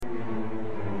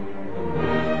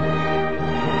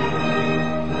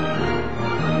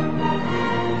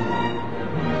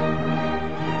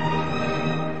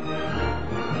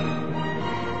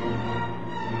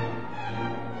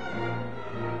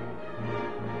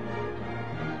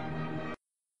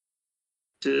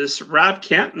This is Rob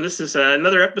Kent, and this is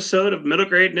another episode of Middle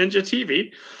Grade Ninja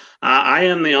TV. I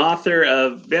am the author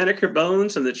of Banneker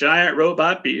Bones and the Giant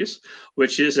Robot Bees,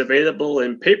 which is available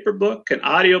in paper book and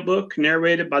audiobook,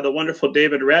 narrated by the wonderful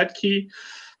David Radke.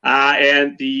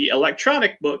 And the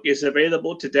electronic book is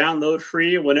available to download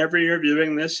free whenever you're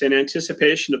viewing this in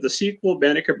anticipation of the sequel,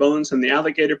 Banneker Bones and the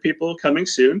Alligator People, coming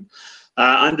soon.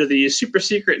 Under the super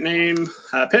secret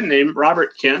pen name,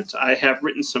 Robert Kent, I have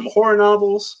written some horror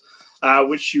novels,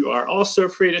 which you are also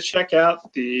free to check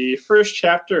out. The first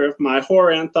chapter of my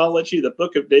horror anthology, The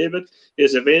Book of David,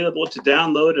 is available to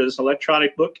download as an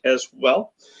electronic book as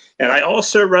well. And I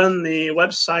also run the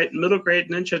website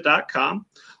middlegradeninja.com,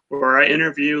 where I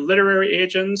interview literary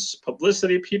agents,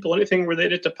 publicity people, anything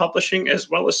related to publishing, as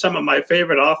well as some of my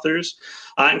favorite authors,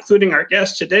 including our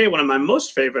guest today, one of my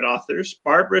most favorite authors,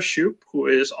 Barbara Shoup, who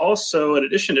is also, in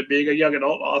addition to being a young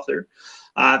adult author,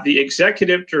 the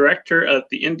executive director of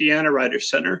the Indiana Writers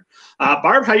Center.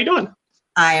 Barb, how you doing?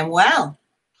 I am well.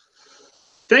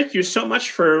 Thank you so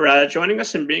much for joining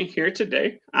us and being here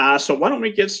today. So why don't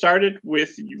we get started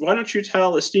with, why don't you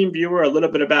tell the esteemed viewer a little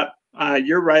bit about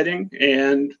your writing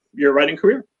and your writing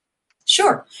career?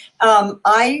 Sure.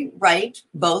 I write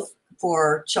both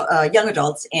for young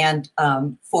adults and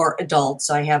for adults.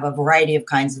 I have a variety of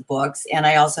kinds of books, and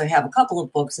I also have a couple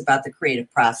of books about the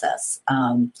creative process,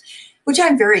 which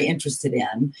I'm very interested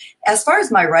in. As far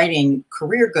as my writing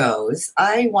career goes,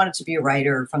 I wanted to be a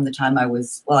writer from the time I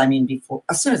was, before,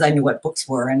 as soon as I knew what books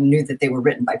were and knew that they were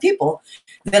written by people,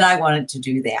 then I wanted to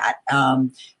do that.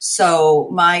 So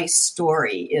my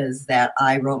story is that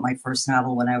I wrote my first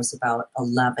novel when I was about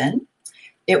 11.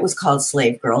 It was called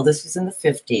Slave Girl. This was in the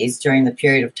 50s during the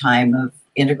period of time of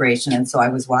integration. And so I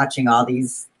was watching all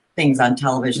these things on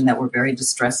television that were very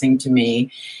distressing to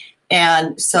me.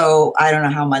 And so I don't know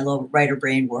how my little writer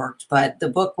brain worked, but the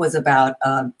book was about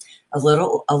a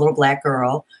little black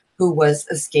girl who was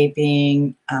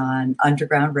escaping an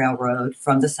underground railroad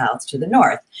from the south to the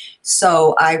north.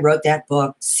 So I wrote that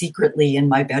book secretly in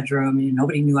my bedroom.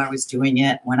 Nobody knew I was doing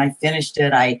it. When I finished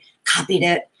it, I copied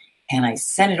it and I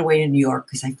sent it away to New York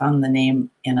because I found the name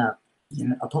in a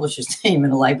publisher's name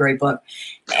in a library book.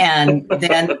 And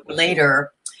then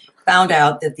later found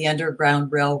out that the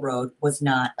Underground Railroad was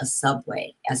not a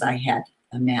subway as I had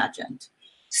imagined.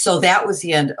 So that was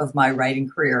the end of my writing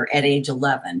career at age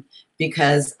 11,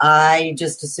 because I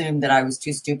just assumed that I was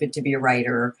too stupid to be a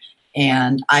writer.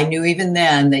 And I knew even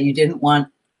then that you didn't want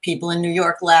people in New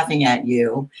York laughing at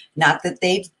you. Not that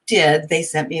they did. They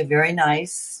sent me a very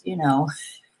nice,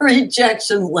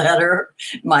 rejection letter,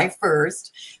 my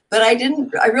first. But I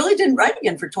really didn't write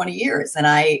again for 20 years. And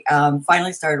I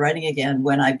finally started writing again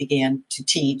when I began to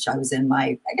teach. I was in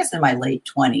my late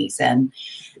 20s. And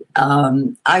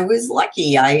I was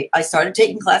lucky. I started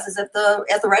taking classes at the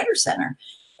Writers Center.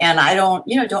 And I don't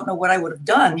know what I would have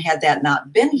done had that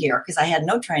not been here, because I had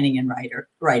no training in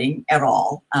writing at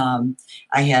all.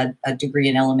 I had a degree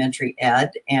in elementary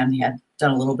ed and had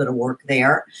done a little bit of work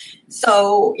there.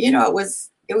 So,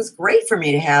 it was great for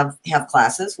me to have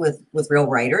classes with real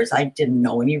writers. I didn't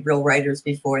know any real writers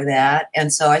before that.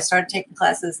 And so I started taking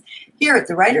classes here at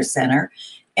the Writers Center.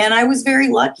 And I was very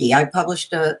lucky. I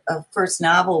published a first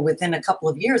novel within a couple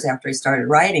of years after I started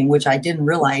writing, which I didn't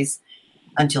realize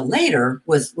until later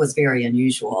was very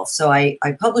unusual. So I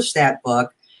published that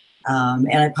book,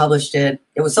 and I published it.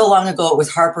 It was so long ago, it was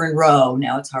Harper and Row.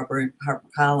 Now it's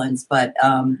HarperCollins. But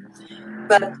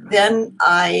then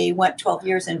I went 12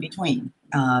 years in between.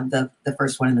 The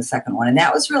first one and the second one. And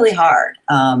that was really hard.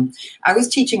 I was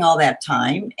teaching all that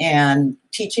time, and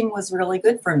teaching was really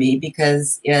good for me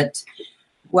because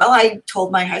I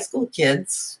told my high school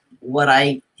kids what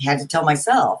I had to tell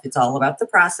myself. It's all about the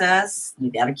process.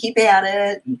 You got to keep at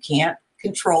it. You can't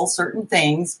control certain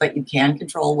things, but you can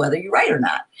control whether you write or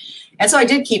not. And so I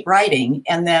did keep writing.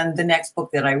 And then the next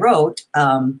book that I wrote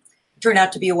turned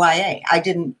out to be a YA. I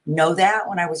didn't know that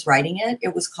when I was writing it.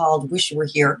 It was called Wish You Were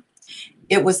Here.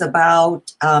 It was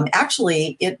about,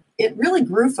 it really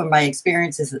grew from my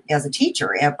experiences as a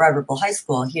teacher at Broad High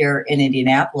School here in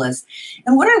Indianapolis.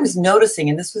 And what I was noticing,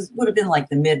 and this would have been like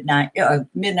the mid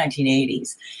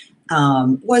 1980s,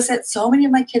 was that so many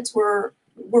of my kids were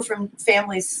from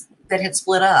families that had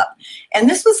split up. And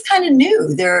this was kind of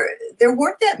new. There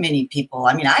weren't that many people.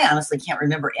 I mean, I honestly can't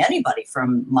remember anybody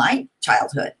from my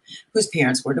childhood whose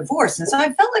parents were divorced. And so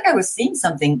I felt like I was seeing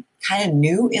something kind of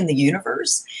new in the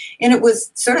universe. And it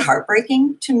was sort of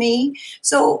heartbreaking to me.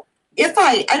 So if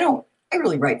I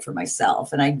really write for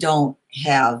myself, and I don't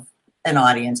have an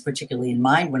audience particularly in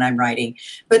mind when I'm writing.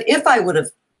 But if I would have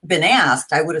been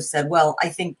asked, I would have said, well, I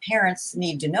think parents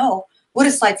need to know what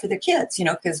it's like for their kids,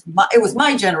 because it was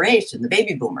my generation, the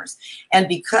baby boomers. And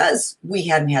because we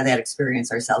hadn't had that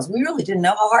experience ourselves, we really didn't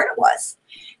know how hard it was.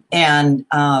 And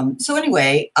so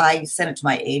anyway, I sent it to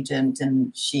my agent,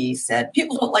 and she said,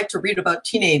 people don't like to read about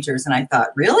teenagers. And I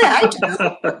thought, really? I do.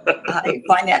 I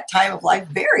find that time of life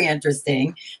very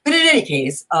interesting. But in any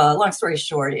case, long story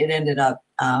short, it ended up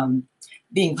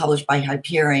being published by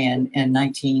Hyperion in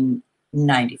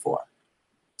 1994.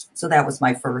 So that was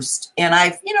my first. And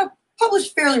I've,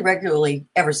 published fairly regularly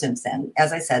ever since then.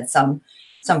 As I said, some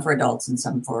for adults and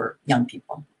some for young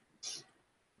people.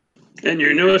 And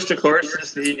your newest, of course,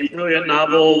 is the brilliant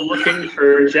novel Looking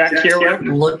for Jack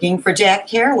Kerouac. Looking for Jack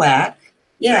Kerouac.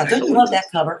 Yeah, don't you love that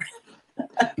cover?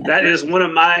 That is one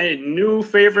of my new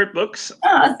favorite books.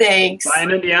 Oh, thanks. By an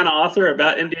Indiana author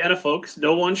about Indiana folks.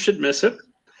 No one should miss it.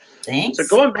 Thanks. So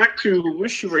going back to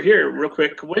Wish You Were Here real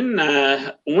quick, when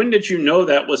did you know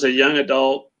that was a young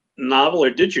adult novel, or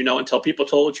did you know until people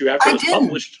told you after it was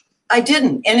published? I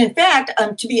didn't. And in fact,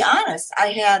 to be honest, I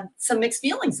had some mixed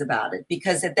feelings about it,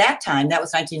 because at that time, that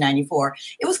was 1994,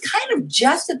 it was kind of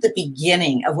just at the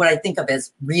beginning of what I think of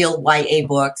as real YA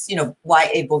books,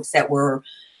 YA books that were,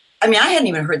 I hadn't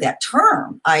even heard that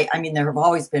term. I mean, there have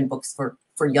always been books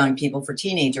for young people, for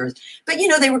teenagers, but,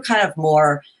 they were kind of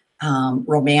more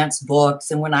romance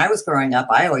books. And when I was growing up,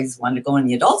 I always wanted to go in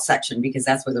the adult section because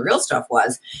that's where the real stuff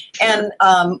was. And,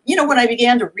 when I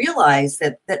began to realize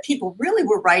that people really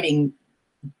were writing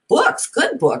books,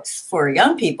 good books for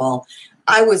young people,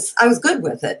 I was good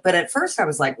with it. But at first I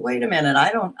was like, wait a minute,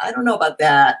 I don't know about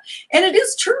that. And it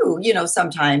is true,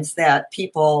 sometimes that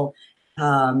people,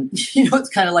 it's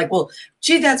kind of like, well,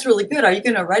 gee, that's really good. Are you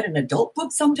going to write an adult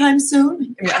book sometime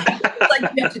soon?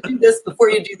 Like you have to do this before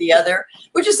you do the other,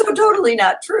 which is so totally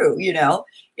not true.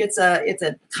 It's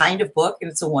a kind of book,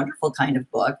 and it's a wonderful kind of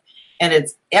book, and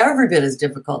it's every bit as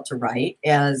difficult to write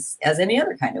as any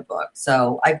other kind of book.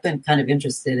 So I've been kind of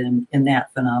interested in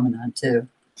that phenomenon too.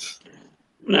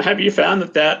 Now, have you found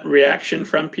that reaction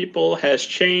from people has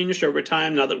changed over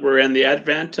time now that we're in the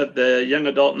advent of the young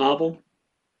adult novel?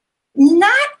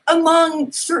 Not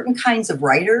among certain kinds of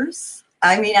writers.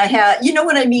 I have,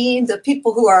 what I mean? The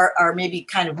people who are maybe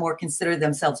kind of more consider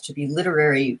themselves to be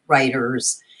literary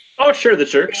writers. Oh, sure, the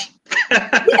jerks.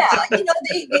 Yeah, they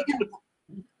kind of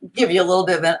give you a little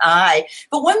bit of an eye.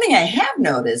 But one thing I have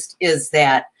noticed is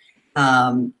that,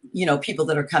 people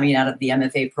that are coming out of the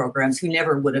MFA programs who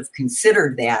never would have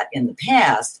considered that in the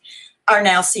past are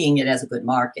now seeing it as a good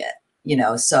market.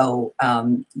 So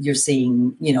you're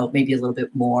seeing, maybe a little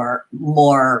bit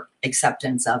more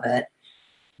acceptance of it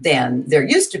than there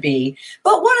used to be.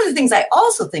 But one of the things I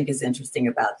also think is interesting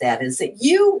about that is that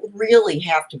you really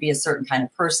have to be a certain kind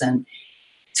of person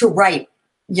to write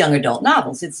young adult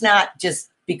novels. It's not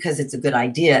just because it's a good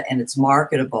idea and it's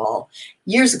marketable.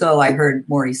 Years ago, I heard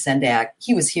Maurice Sendak.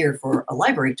 He was here for a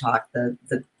library talk, the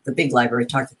big library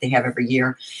talk that they have every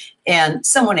year. And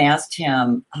someone asked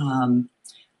him,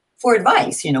 for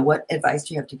advice, what advice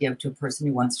do you have to give to a person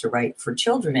who wants to write for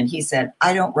children? And he said,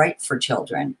 I don't write for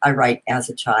children. I write as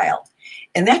a child.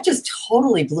 And that just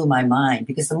totally blew my mind,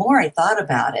 because the more I thought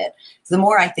about it, the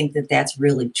more I think that that's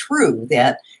really true,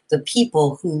 that the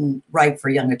people who write for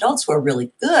young adults who are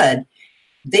really good,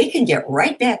 they can get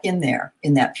right back in there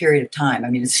in that period of time.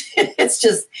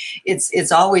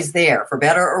 It's always there, for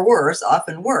better or worse,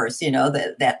 often worse.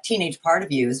 That teenage part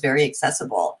of you is very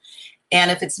accessible. And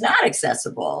if it's not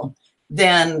accessible,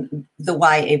 then the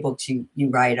YA books you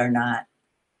write are not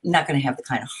going to have the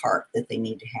kind of heart that they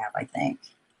need to have, I think.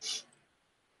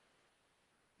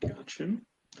 Gotcha.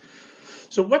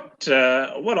 So what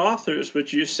authors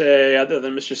would you say, other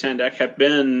than Mr. Sendak, have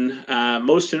been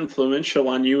most influential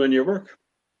on you and your work?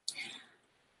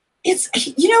 It's,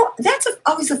 that's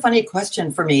always a funny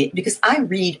question for me, because I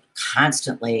read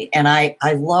constantly and I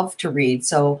love to read.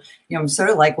 So, I'm sort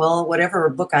of like, well, whatever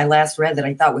book I last read that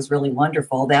I thought was really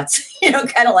wonderful, that's,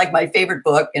 kind of like my favorite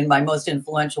book and my most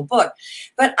influential book.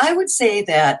 But I would say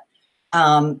that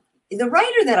the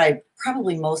writer that I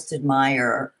probably most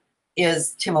admire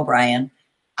is Tim O'Brien.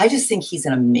 I just think he's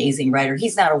an amazing writer.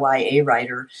 He's not a YA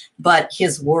writer, but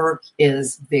his work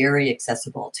is very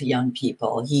accessible to young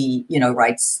people. He,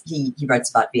 writes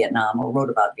about Vietnam, or wrote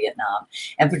about Vietnam,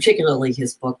 and particularly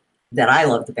his book that I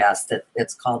love the best,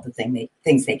 that's called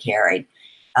Things They Carried.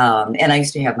 And I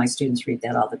used to have my students read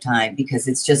that all the time, because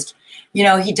it's just,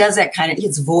 he does that kind of,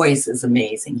 his voice is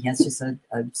amazing. He has just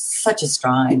such a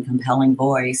strong and compelling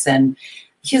voice. And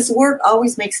his work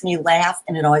always makes me laugh,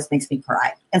 and it always makes me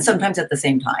cry, and sometimes at the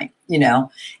same time,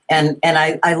 and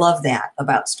I love that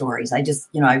about stories. I just,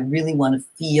 I really want to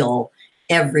feel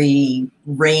every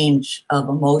range of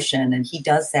emotion, and he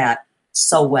does that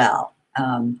so well.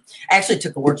 I actually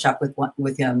took a workshop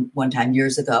with him one time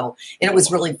years ago, and it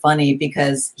was really funny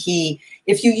because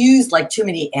if you use like too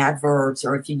many adverbs,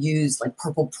 or if you use like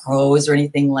purple prose or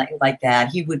anything like that,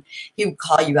 he would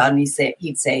call you out and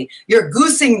he'd say, "You're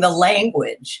goosing the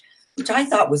language," which I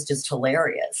thought was just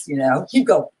hilarious. He'd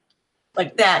go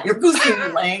like that, "You're goosing the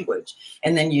language,"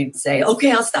 and then you'd say,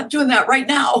 "Okay, I'll stop doing that right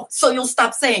now, so you'll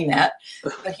stop saying that."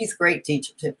 But he's a great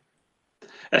teacher too.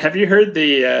 Have you heard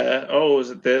is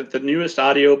it the newest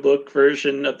audiobook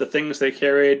version of The Things They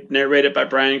Carried, narrated by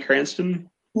Bryan Cranston?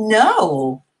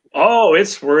 No. Oh,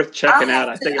 it's worth checking out.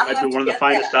 I think it might be one of the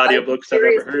finest audiobooks I've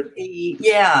ever heard.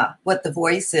 Yeah, what the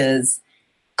voice is.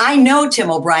 I know Tim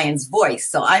O'Brien's voice,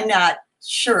 so I'm not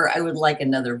sure I would like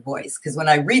another voice, because when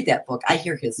I read that book, I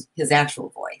hear his actual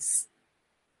voice.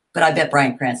 But I bet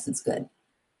Bryan Cranston's good.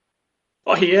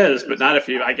 Oh, he is, but not if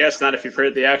you've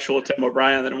heard the actual Tim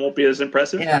O'Brien, then it won't be as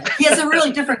impressive. Yeah, he has a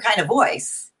really different kind of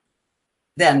voice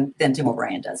than Tim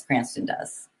O'Brien does, Cranston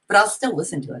does. But I'll still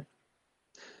listen to it.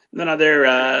 Then are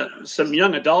there some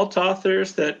young adult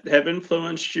authors that have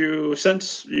influenced you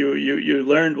since you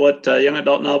learned what a young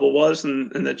adult novel was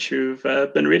and that you've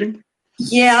been reading?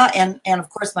 Yeah, and of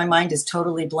course my mind is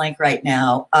totally blank right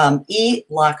now. E.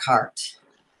 Lockhart.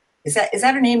 Is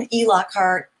that her name, E.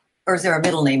 Lockhart? Or is there a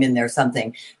middle name in there,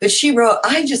 something? But she wrote,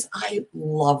 I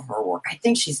love her work. I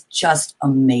think she's just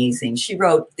amazing. She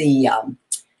wrote the,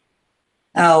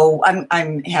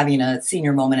 I'm having a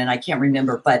senior moment and I can't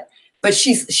remember, but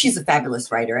she's a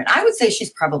fabulous writer. And I would say she's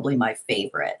probably my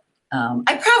favorite.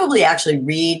 I probably actually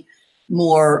read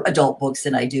more adult books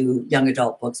than I do young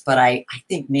adult books, but I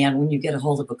think, man, when you get a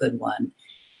hold of a good one,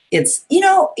 it's,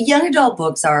 young adult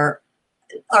books are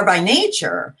by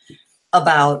nature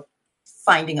about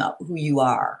finding out who you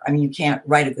are. I mean, you can't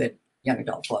write a good young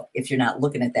adult book if you're not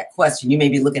looking at that question. You may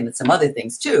be looking at some other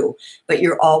things too, but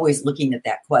you're always looking at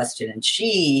that question. And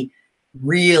she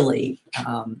really,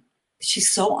 she's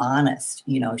so honest.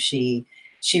 She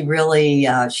really,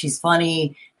 she's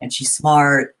funny and she's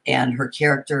smart, and her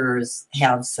characters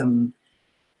have some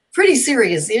pretty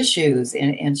serious issues,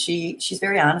 and she's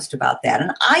very honest about that.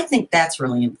 And I think that's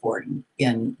really important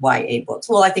in YA books.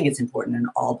 Well, I think it's important in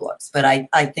all books, but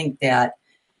I think that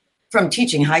from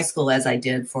teaching high school, as I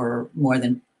did for more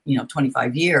than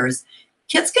 25 years,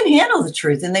 kids can handle the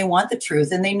truth, and they want the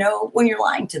truth, and they know when you're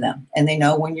lying to them, and they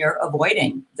know when you're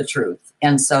avoiding the truth.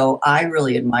 And so I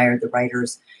really admire the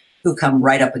writers who come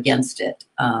right up against it,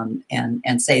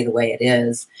 and say the way it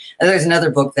is. And there's another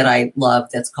book that I love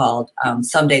that's called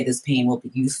Someday This Pain Will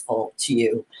Be Useful to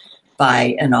You,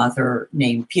 by an author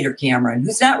named Peter Cameron,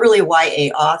 who's not really a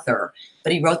YA author,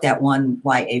 but he wrote that one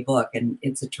YA book, and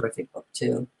it's a terrific book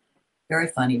too. Very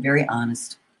funny, very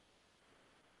honest.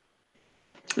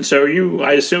 So you,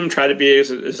 I assume, try to be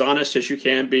as honest as you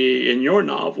can be in your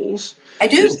novels. I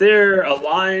do. Is there a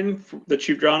line that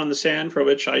you've drawn in the sand for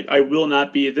which I will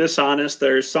not be this honest?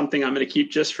 There's something I'm going to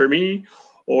keep just for me?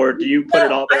 Or do you put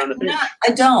it all there on the page?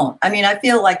 I don't. I mean, I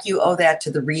feel like you owe that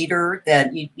to the reader,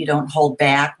 that you don't hold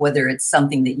back, whether it's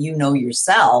something that you know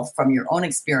yourself from your own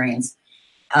experience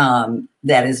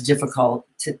that is difficult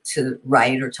to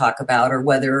write or talk about, or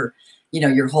whether,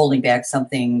 you're holding back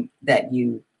something that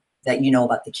you know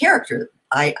about the character.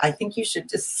 I think you should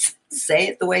just say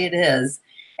it the way it is.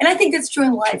 And I think that's true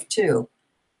in life too.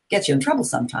 Gets you in trouble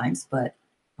sometimes, but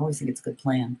I always think it's a good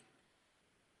plan.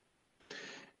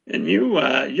 And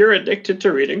you're addicted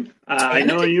to reading. I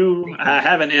know you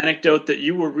have an anecdote that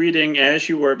you were reading as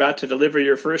you were about to deliver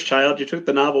your first child. You took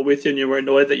the novel with you and you were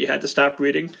annoyed that you had to stop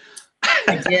reading.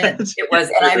 I did. It was,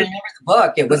 and I remember the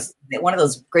book. It was one of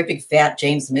those great big fat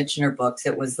James Michener books.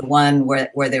 It was the one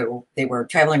where they were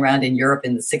traveling around in Europe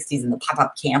in the 60s in the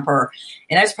pop-up camper.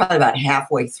 And I was probably about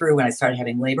halfway through when I started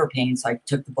having labor pains. So I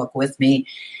took the book with me.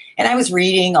 And I was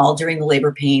reading all during the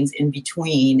labor pains in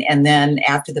between. And then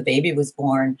after the baby was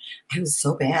born, I was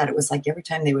so bad. It was like every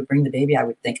time they would bring the baby, I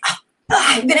would think,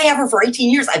 I've been to have her for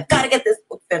 18 years. I've got to get this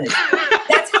book finished.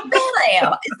 That's how bad I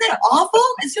am. Isn't that awful?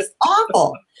 It's just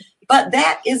awful. But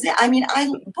that is it. I mean,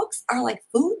 books are like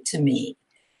food to me.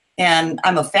 And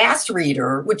I'm a fast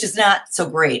reader, which is not so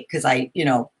great because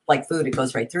like food, it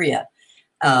goes right through you.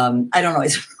 I don't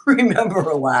always remember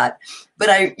a lot, but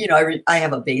I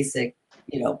have a basic,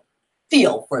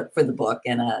 feel for the book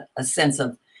and a sense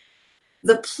of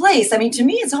the place. I mean, to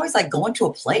me, it's always like going to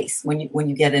a place when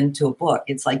you get into a book.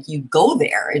 It's like you go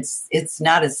there. It's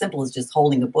not as simple as just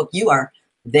holding a book. You are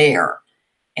there.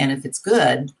 And if it's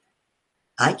good,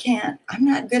 I'm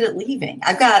not good at leaving.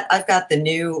 I've got the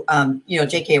new,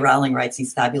 J.K. Rowling writes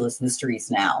these fabulous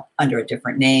mysteries now under a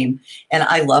different name. And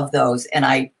I love those.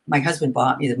 And my husband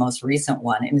bought me the most recent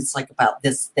one, and it's like about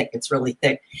this thick. It's really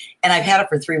thick. And I've had it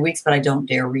for 3 weeks, but I don't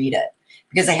dare read it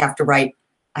because I have to write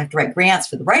grants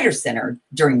for the Writers Center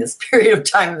during this period of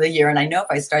time of the year. And I know if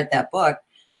I start that book,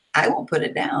 I won't put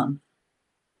it down.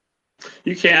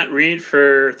 You can't read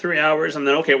for 3 hours and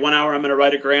then, okay, 1 hour I'm going to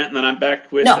write a grant, and then I'm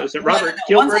back with, is it Robert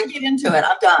Gilbert? Once I get into it,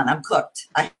 I'm done. I'm cooked.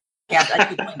 I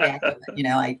keep going back to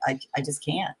it. I just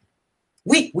can't.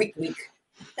 Week.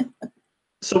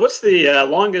 So what's the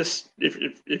longest,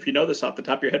 if you know this off the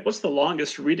top of your head, what's the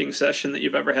longest reading session that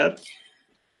you've ever had?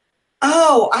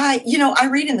 Oh, I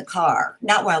read in the car,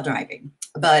 not while driving,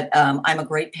 but I'm a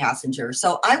great passenger.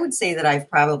 So I would say that I've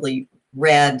probably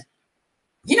read,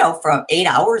 from 8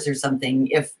 hours or something.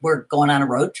 If we're going on a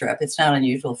road trip, it's not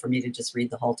unusual for me to just read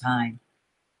the whole time.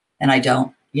 And I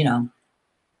don't,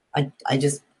 I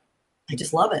just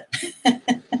love it. Well,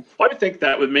 I would think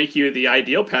that would make you the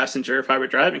ideal passenger if I were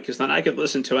driving, because then I could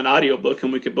listen to an audiobook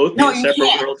and we could both be in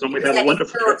separate worlds and we'd have a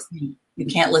wonderful trip. You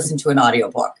can't listen to an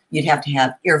audiobook. You'd have to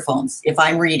have earphones if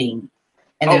I'm reading.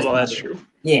 That's true.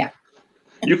 Yeah.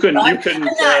 You couldn't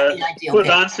put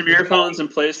on some earphones and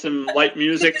play some light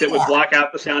music that would block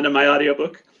out the sound of my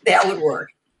audiobook? That would work.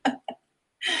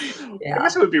 Yeah. I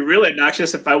guess it would be really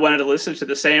obnoxious if I wanted to listen to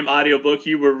the same audiobook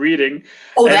you were reading,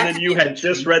 and then you had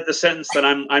just read the sentence that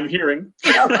I'm hearing.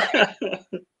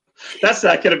 That's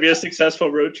not going to be a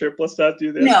successful road trip. Let's not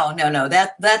do that. No.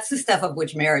 That's the stuff of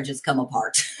which marriages come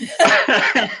apart.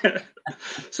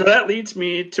 So that leads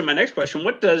me to my next question.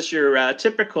 What does your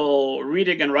typical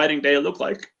reading and writing day look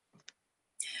like?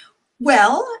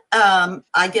 Well,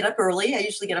 I get up early. I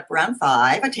usually get up around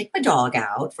 5. I take my dog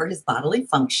out for his bodily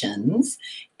functions,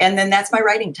 and then that's my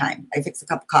writing time. I fix a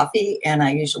cup of coffee, and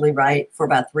I usually write for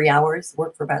about 3 hours,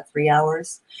 work for about 3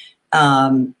 hours.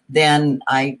 Then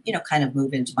I, kind of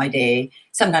move into my day.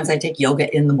 Sometimes I take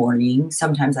yoga in the morning.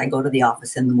 Sometimes I go to the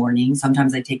office in the morning.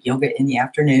 Sometimes I take yoga in the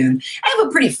afternoon. I have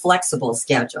a pretty flexible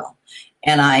schedule.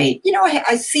 And I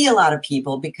see a lot of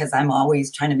people because I'm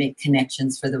always trying to make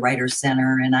connections for the Writers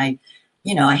Center. And I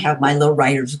have my little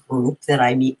writers group that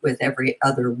I meet with every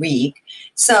other week.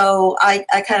 So I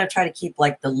kind of try to keep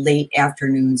like the late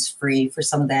afternoons free for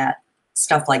some of that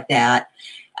stuff like that.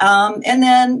 And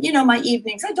then, my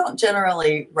evenings, I don't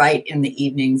generally write in the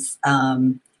evenings.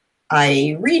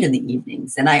 I read in the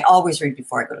evenings, and I always read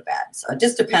before I go to bed. So it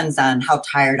just depends on how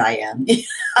tired I am,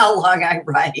 how long I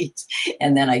write,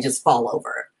 and then I just fall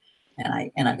over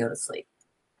and I go to sleep.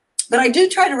 But I do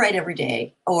try to write every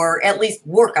day, or at least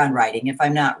work on writing. If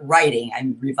I'm not writing,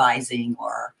 I'm revising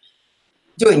or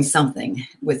doing something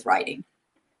with writing.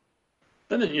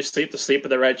 And then you sleep the sleep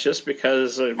of the righteous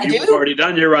because you've already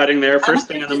done your writing there first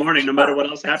thing in the morning. No matter what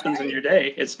else happens in your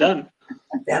day, it's done.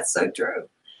 That's so true.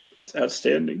 It's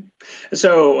outstanding.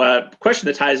 So question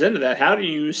that ties into that, how do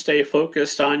you stay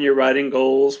focused on your writing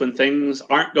goals when things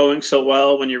aren't going so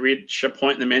well, when you reach a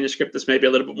point in the manuscript that's maybe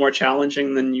a little bit more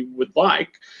challenging than you would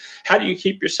like? How do you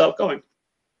keep yourself going?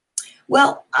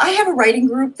 Well, I have a writing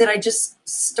group that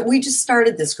we just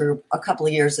started this group a couple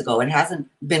of years ago. It hasn't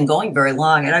been going very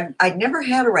long, and I'd never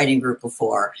had a writing group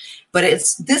before, but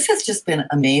this has just been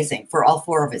amazing for all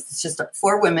 4 of us. It's just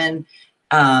 4 women.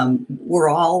 We're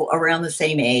all around the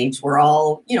same age. We're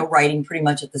all, writing pretty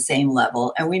much at the same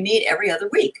level, and we meet every other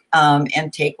week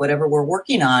and take whatever we're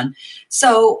working on.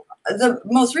 So the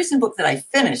most recent book that I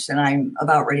finished, and I'm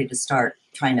about ready to start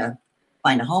trying to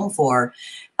find a home for,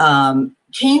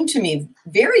 came to me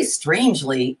very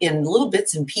strangely in little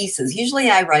bits and pieces. Usually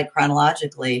I write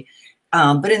chronologically,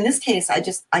 but in this case, I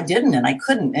didn't, and I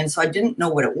couldn't. And so I didn't know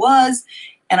what it was.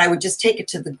 And I would just take it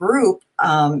to the group,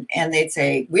 and they'd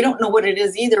say, we don't know what it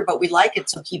is either, but we like it,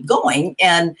 so keep going.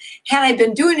 And had I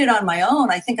been doing it on my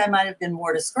own, I think I might have been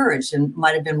more discouraged and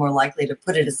might have been more likely to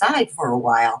put it aside for a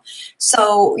while.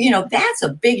 So, that's a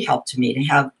big help to me to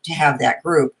have that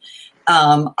group.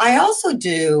 I also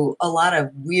do a lot of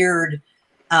weird,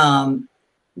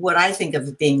 what I think of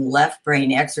as being left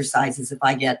brain exercises if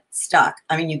I get stuck.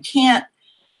 I mean, you can't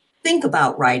think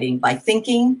about writing by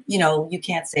thinking. You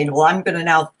can't say, well, I'm going to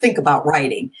now think about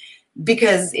writing,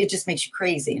 because it just makes you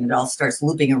crazy and it all starts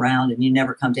looping around and you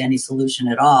never come to any solution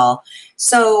at all.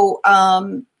 So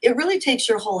it really takes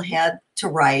your whole head to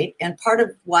write. And part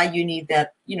of why you need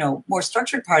that, more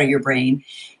structured part of your brain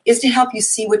is to help you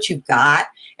see what you've got.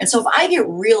 And so if I get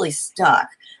really stuck,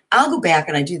 I'll go back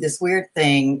and I do this weird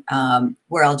thing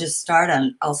where I'll start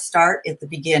at the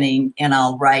beginning and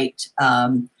I'll write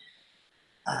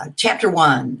chapter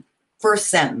 1, first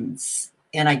sentence,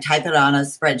 and I type it on a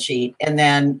spreadsheet, and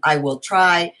then I will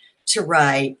try to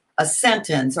write a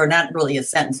sentence, or not really a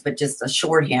sentence, but just a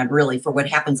shorthand really for what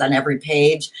happens on every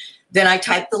page. Then I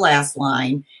type the last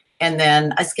line, and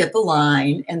then I skip a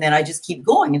line, and then I just keep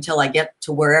going until I get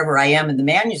to wherever I am in the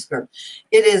manuscript.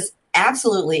 It is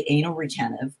absolutely anal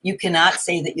retentive. You cannot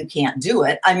say that you can't do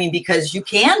it. I mean, because you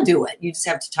can do it. You just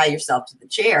have to tie yourself to the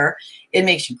chair. It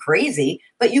makes you crazy,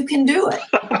 but you can do it.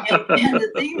 And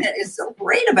the thing that is so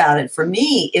great about it for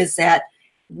me is that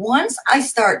once I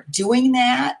start doing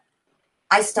that,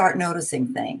 I start noticing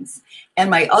things, and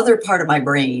my other part of my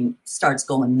brain starts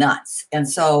going nuts. And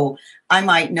so I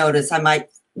might notice,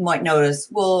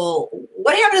 well,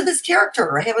 what happened to this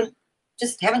character? I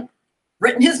haven't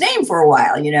written his name for a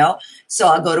while, So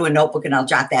I'll go to a notebook and I'll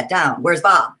jot that down. Where's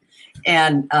Bob?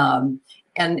 And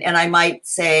I might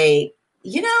say,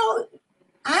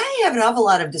 I have an awful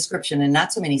lot of description and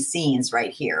not so many scenes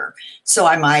right here. So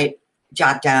I might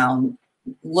jot down,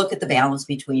 look at the balance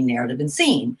between narrative and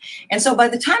scene. And so by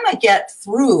the time I get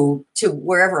through to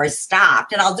wherever I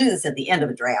stopped, and I'll do this at the end of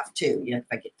a draft too, if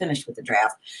I get finished with the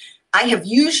draft, I have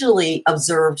usually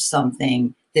observed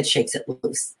something that shakes it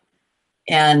loose.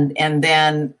 And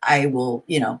then I will,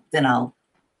 then I'll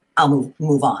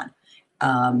move on.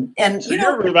 So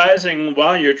you're revising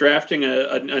while you're drafting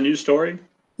a new story?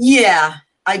 Yeah,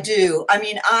 I do. I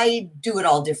mean, I do it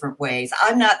all different ways.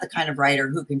 I'm not the kind of writer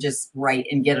who can just write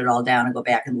and get it all down and go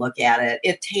back and look at it.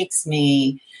 It takes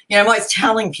me, I'm always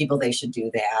telling people they should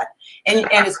do that. And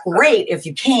it's great if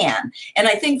you can. And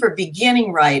I think for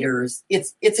beginning writers,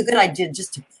 it's a good idea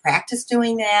just to practice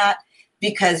doing that,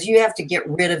 because you have to get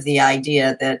rid of the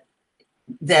idea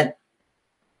that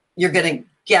you're going to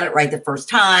get it right the first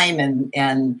time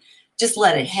and just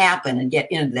let it happen and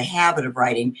get into the habit of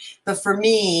writing. But for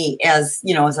me, as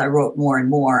I wrote more and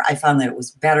more, I found that it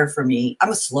was better for me.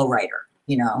 I'm a slow writer.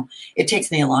 It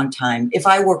takes me a long time. If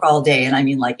I work all day, and I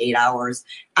mean like 8 hours,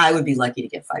 I would be lucky to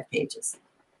get 5 pages.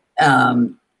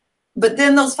 But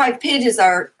then those 5 pages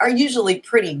are usually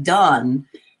pretty done,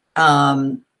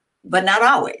 but not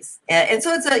always. And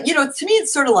so it's to me,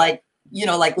 it's sort of like,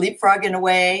 like leapfrog in a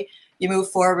way. You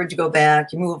move forward, you go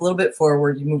back, you move a little bit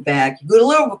forward, you move back, you go a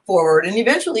little bit forward, and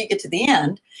eventually you get to the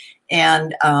end.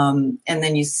 And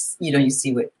then you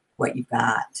see what you've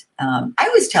got. I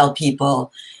always tell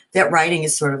people that writing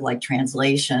is sort of like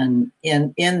translation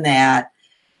in that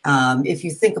if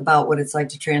you think about what it's like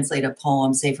to translate a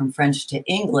poem, say from French to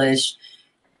English,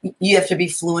 you have to be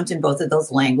fluent in both of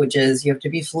those languages. You have to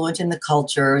be fluent in the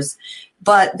cultures.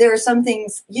 But there are some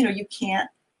things, you can't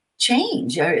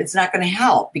change. It's not going to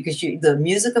help because the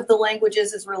music of the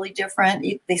languages is really different.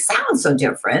 They sound so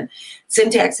different.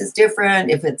 Syntax is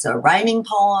different. If it's a rhyming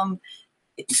poem,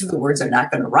 the words are not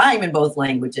going to rhyme in both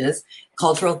languages.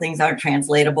 Cultural things aren't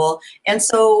translatable. And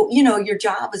so, your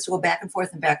job is to go back and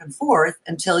forth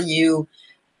until you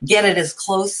get it as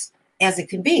close as it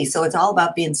can be. So it's all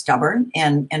about being stubborn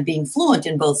and being fluent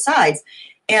in both sides.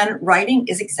 And writing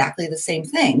is exactly the same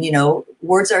thing.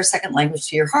 Words are a second language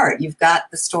to your heart. You've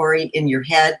got the story in your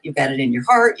head, you've got it in your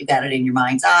heart, you've got it in your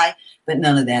mind's eye, but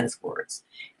none of that is words.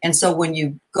 And so when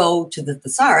you go to the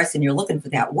thesaurus and you're looking for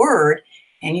that word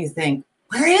and you think,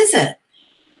 where is it?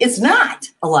 It's not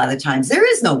a lot of the times. There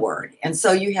is no word. And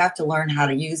so you have to learn how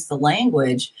to use the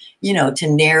language, to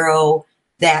narrow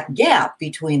that gap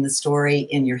between the story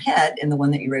in your head and the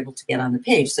one that you're able to get on the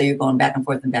page. So you're going back and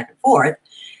forth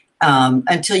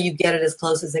until you get it as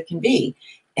close as it can be.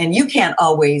 And you can't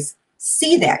always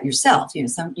see that yourself. You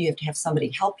have to have somebody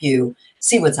help you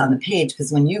see what's on the page,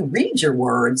 because when you read your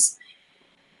words,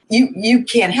 you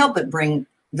can't help but bring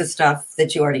the stuff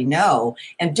that you already know.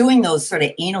 And doing those sort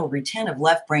of anal retentive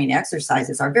left brain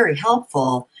exercises are very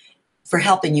helpful for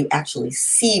helping you actually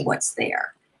see what's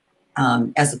there,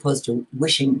 as opposed to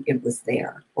wishing it was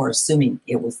there or assuming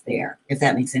it was there, if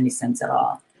that makes any sense at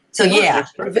all. So yeah,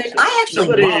 I actually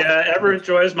nobody ever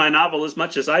enjoys my novel as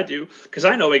much as I do, because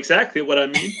I know exactly what I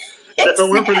mean. If it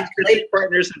weren't for these critique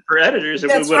partners and for editors, it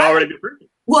would already be perfect.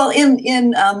 Well,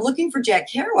 in looking for Jack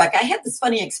Kerouac, I had this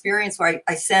funny experience where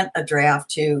I sent a draft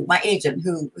to my agent,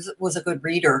 who was a good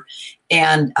reader,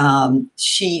 and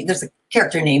there's a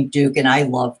character named Duke, and I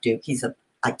love Duke. To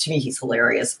me, he's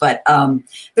hilarious. But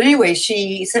anyway,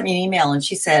 she sent me an email and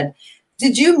she said,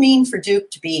 "Did you mean for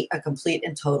Duke to be a complete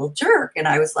and total jerk?" And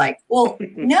I was like, "Well,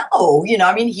 no,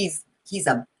 he's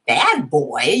a bad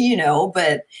boy,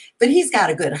 but he's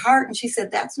got a good heart." And she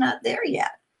said, "That's not there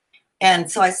yet."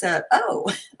 And so I said,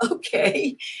 "Oh,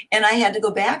 okay." And I had to go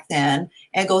back then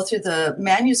and go through the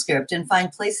manuscript and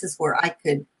find places where I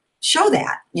could show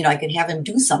that, I could have him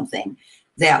do something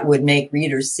that would make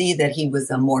readers see that he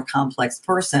was a more complex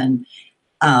person.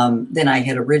 than I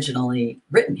had originally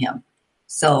written him.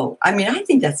 So, I mean, I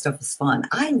think that stuff is fun.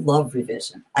 I love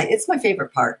revision. It's my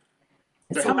favorite part.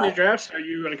 So It's a how many lot. drafts are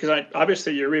you? Because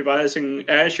obviously you're revising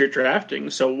as you're drafting.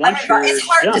 So once It's you're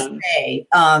hard to done, say.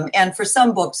 And for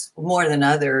some books more than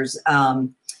others,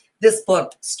 this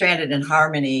book, Stranded in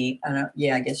Harmony,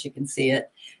 yeah, I guess you can see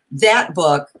it. That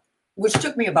book, which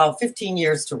took me about 15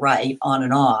 years to write on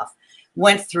and off,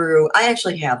 went through, I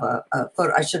actually have a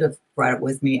photo. I should have brought it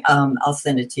with me. I'll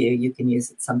send it to you. You can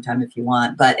use it sometime if you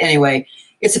want. But anyway,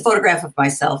 it's a photograph of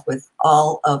myself with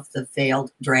all of the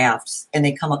failed drafts, and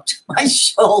they come up to my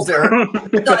shoulder.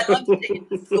 So I love to take it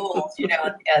to schools,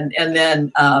 and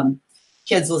then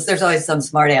kids will, there's always some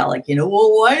smart aleck,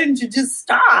 well, why didn't you just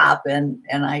stop? And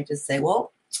I just say,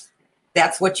 well,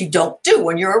 that's what you don't do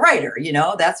when you're a writer.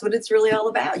 That's what it's really all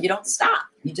about. You don't stop.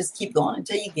 You just keep going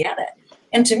until you get it.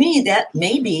 And to me, that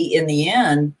may be in the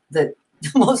end the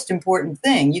most important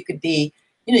thing. You could be,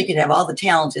 you could have all the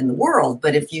talent in the world,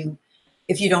 but if you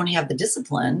don't have the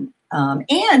discipline,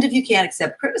 and if you can't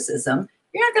accept criticism,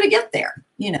 you're not going to get there.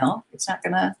 It's not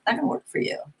gonna work for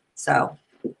you. So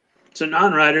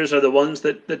non-writers are the ones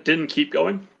that didn't keep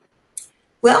going.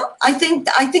 Well, I think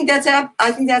that's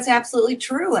absolutely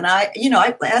true. And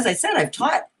as I said, I've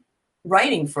taught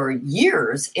writing for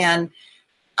years, and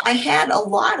I had a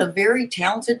lot of very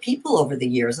talented people over the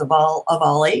years of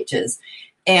all ages,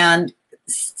 and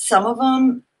some of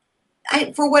them,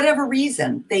 for whatever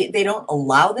reason, they don't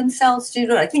allow themselves to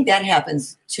do it. I think that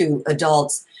happens to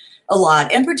adults a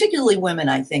lot, and particularly women,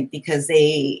 I think, because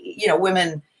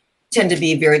women tend to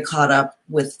be very caught up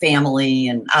with family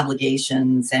and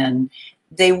obligations, and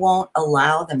they won't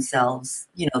allow themselves,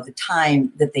 the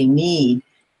time that they need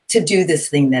to do this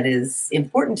thing that is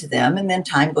important to them. And then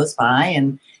time goes by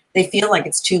and they feel like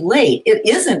it's too late. It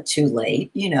isn't too late,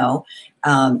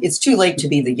 it's too late to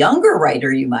be the younger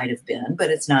writer you might have been, but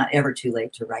it's not ever too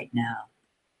late to write now.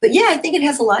 But yeah, I think it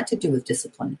has a lot to do with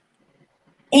discipline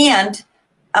and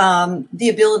the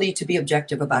ability to be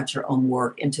objective about your own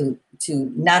work and to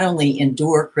not only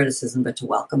endure criticism, but to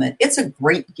welcome it. It's a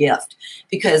great gift,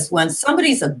 because when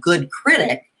somebody's a good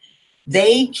critic,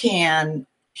 they can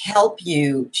help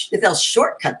you. They'll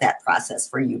shortcut that process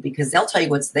for you because they'll tell you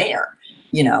what's there,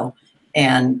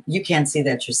 and you can't see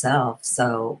that yourself.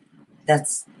 So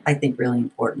that's, I think, really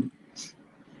important.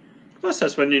 Plus,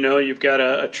 that's when you've got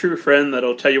a true friend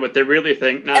that'll tell you what they really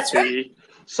think, not That's the right.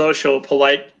 social,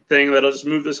 polite thing that'll just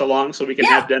move this along so we can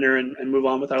have dinner and move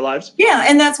on with our lives. Yeah,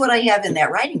 and that's what I have in that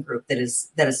writing group that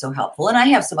is so helpful. And I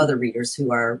have some other readers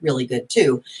who are really good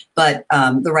too, but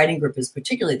the writing group is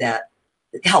particularly that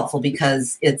helpful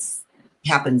because it's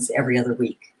happens every other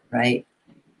week, right?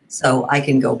 So I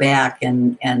can go back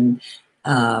and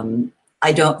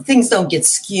things don't get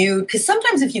skewed, because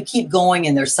sometimes if you keep going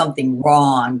and there's something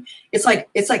wrong, it's like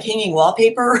hanging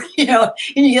wallpaper, and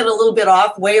you get a little bit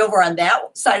off way over on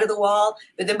that side of the wall.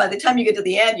 But then by the time you get to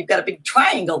the end, you've got a big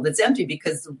triangle that's empty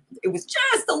because it was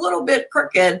just a little bit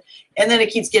crooked. And then it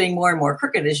keeps getting more and more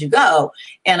crooked as you go.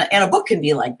 And a book can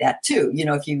be like that too,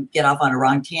 if you get off on a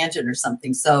wrong tangent or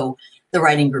something. So the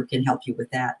writing group can help you with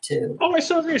that too. Oh, I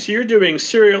so agree. So you're doing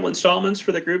serial installments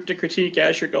for the group to critique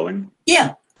as you're going?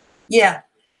 Yeah.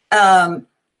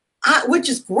 Which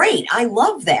is great. I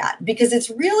love that because it's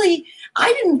really,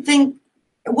 I didn't think,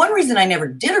 one reason I never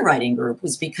did a writing group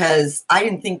was because I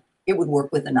didn't think it would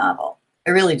work with a novel.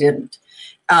 I really didn't.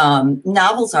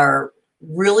 Novels are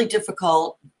really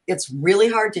difficult. It's really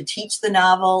hard to teach the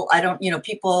novel.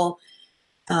 People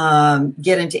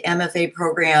get into MFA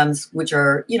programs, which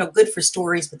are, good for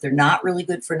stories, but they're not really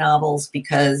good for novels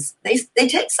because they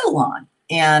take so long.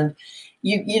 And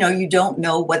you don't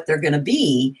know what they're going to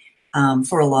be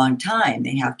for a long time.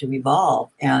 They have to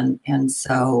evolve. And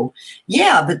so,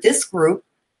 yeah, but this group,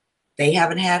 they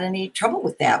haven't had any trouble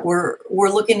with that. We're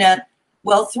looking at,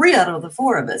 3 out of the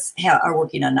 4 of us are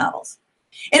working on novels.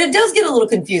 And it does get a little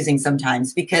confusing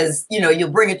sometimes because, you'll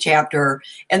bring a chapter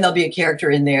and there'll be a character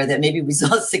in there that maybe we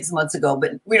saw 6 months ago,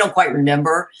 but we don't quite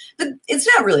remember. But it's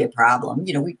not really a problem.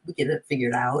 We get it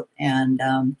figured out. And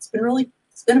it's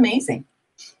been amazing.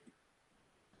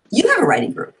 You have a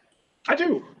writing group. I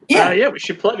do. Yeah. We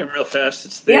should plug them real fast.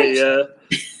 It's the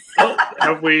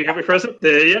have we present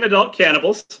the Young Adult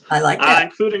Cannibals? I like that.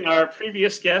 Including our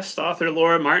previous guest, author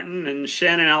Laura Martin and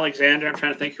Shannon Alexander. I'm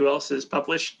trying to think who else is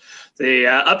published. The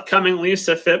upcoming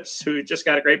Lisa Phipps, who just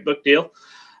got a great book deal.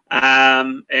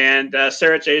 And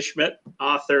Sarah J. Schmidt,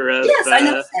 author of... Yes, I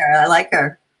know Sarah. I like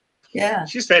her. Yeah.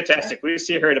 She's fantastic. We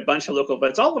see her at a bunch of local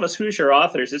events. All of us Hoosier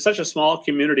authors. It's such a small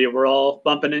community. We're all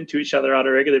bumping into each other on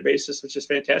a regular basis, which is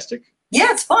fantastic. Yeah,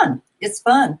 it's fun. It's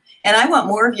fun. And I want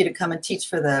more of you to come and teach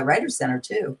for the Writers Center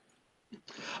too.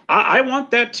 I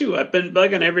want that too. I've been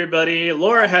bugging everybody.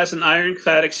 Laura has an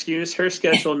ironclad excuse. Her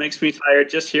schedule makes me tired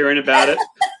just hearing about it.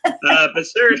 But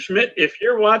Sarah Schmidt, if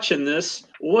you're watching this,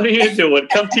 what are you doing?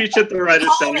 Come teach at the Writer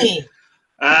Call Center. me.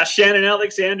 Shannon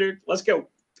Alexander, let's go.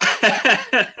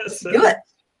 So, Do it.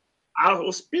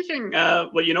 well, speaking,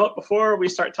 well, you know what? Before we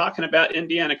start talking about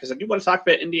Indiana, because I do want to talk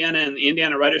about Indiana and the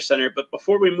Indiana Writer Center, but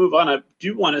before we move on, I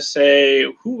do want to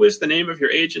say, who is the name of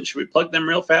your agent? Should we plug them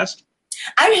real fast?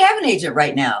 I have an agent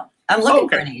right now. I'm looking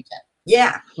for Okay. an agent.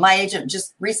 Yeah, my agent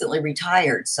just recently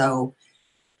retired. So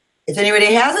if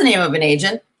anybody has a name of an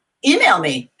agent, email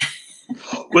me.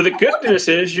 Well, the good news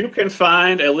is you can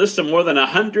find a list of more than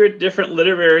 100 different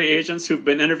literary agents who've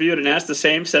been interviewed and asked the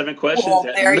same 7 questions Well,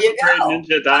 at there you go.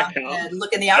 middlegradeninja.com.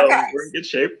 Look in the So archives. we're in good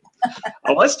shape.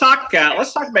 Let's talk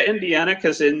about Indiana,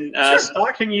 because in Sure.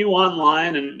 stalking you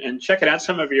online and checking out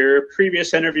some of your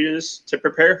previous interviews to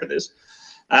prepare for this,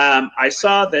 I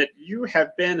saw that you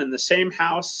have been in the same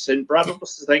house in Broadwell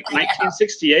since like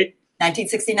 1968.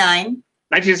 1969.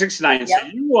 1969. Yep. So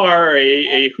you are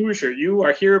a Hoosier. You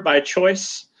are here by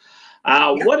choice.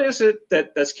 Yep. What is it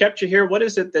that's kept you here? What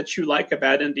is it that you like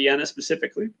about Indiana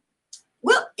specifically?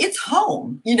 Well, it's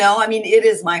home. You know, I mean, it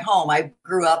is my home. I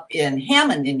grew up in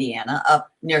Hammond, Indiana, up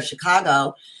near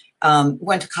Chicago.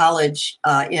 Went to college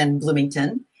in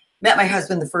Bloomington. Met my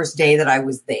husband the first day that I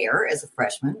was there as a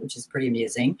freshman, which is pretty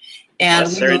amusing. And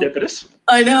That's serendipitous.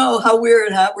 I know, how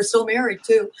weird, huh? We're still married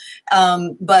too.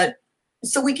 But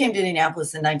so we came to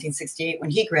Indianapolis in 1968 when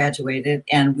he graduated,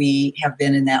 and we have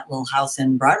been in that little house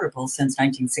in Broad Ripple since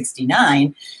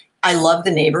 1969. I love the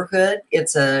neighborhood.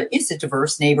 It's a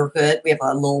diverse neighborhood. We have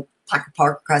a little pocket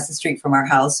park across the street from our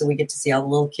house, so we get to see all the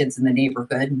little kids in the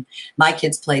neighborhood. And my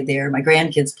kids played there. My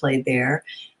grandkids played there.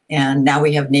 And now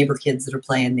we have neighbor kids that are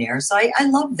playing there. So I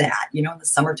love that. You know, in the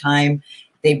summertime,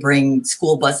 they bring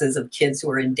school buses of kids who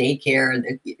are in daycare.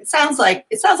 And it sounds like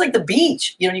the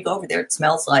beach. You know, you go over there, it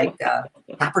smells like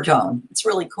Coppertone. It's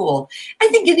really cool. I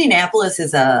think Indianapolis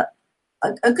is a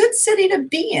good city to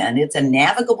be in. It's a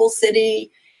navigable city.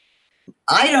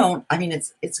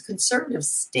 It's a conservative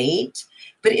state,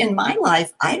 but in my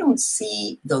life, I don't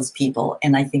see those people.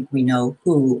 And I think we know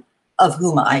of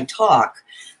whom I talk.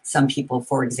 Some people,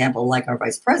 for example, like our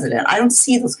vice president, I don't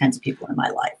see those kinds of people in my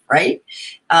life, right?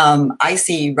 I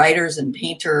see writers and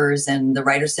painters, and the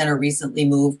Writer Center recently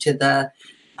moved to the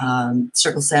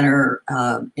Circle Center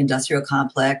industrial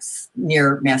complex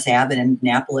near Mass Ave in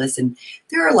Indianapolis. And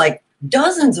there are like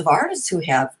dozens of artists who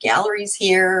have galleries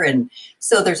here. And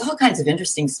so there's all kinds of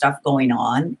interesting stuff going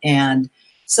on. And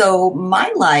so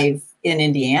my life in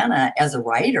Indiana as a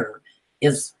writer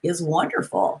is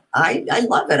wonderful. I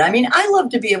love it. I mean, I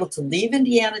love to be able to leave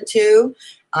Indiana too.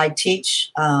 I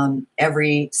teach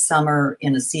every summer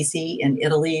in Assisi in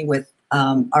Italy with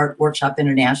Art Workshop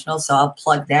International. So I'll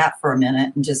plug that for a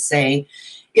minute and just say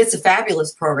it's a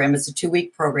fabulous program. It's a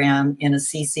 2-week program in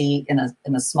Assisi in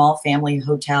a small family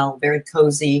hotel, very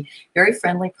cozy, very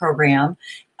friendly program.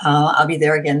 I'll be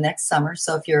there again next summer.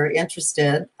 So if you're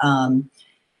interested,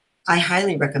 I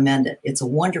highly recommend it. It's a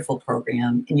wonderful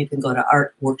program, and you can go to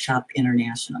Art Workshop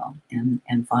International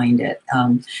and find it.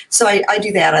 So I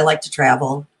do that. I like to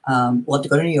travel. Love to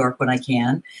go to New York when I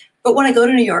can. But when I go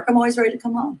to New York, I'm always ready to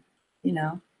come home. You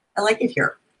know, I like it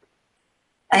here.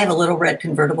 I have a little red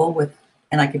convertible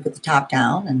and I can put the top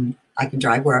down, and I can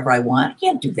drive wherever I want. I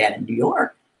can't do that in New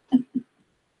York.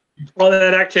 Well,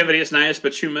 that activity is nice,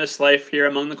 but you miss life here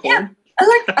among the corn. Yeah.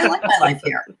 I like my life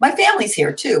here. My family's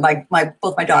here too.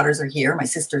 Both my daughters are here. My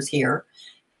sister's here.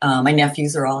 My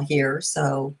nephews are all here.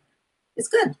 So it's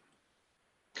good.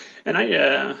 And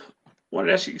I wanted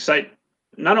to ask you, because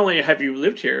not only have you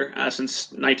lived here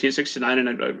since 1969,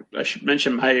 and I should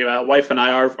mention my wife and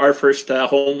I, our first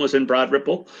home was in Broad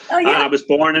Ripple. Oh yeah. I was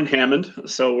born in Hammond,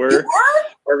 so we're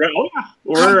I did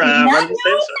not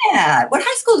know that. What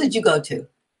high school did you go to?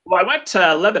 Well, I went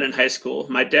to Lebanon High School.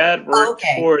 My dad worked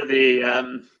for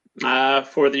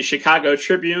the Chicago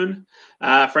Tribune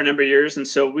for a number of years, and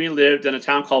so we lived in a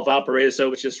town called Valparaiso,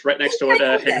 which is right next door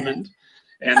to Hammond.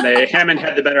 And Hammond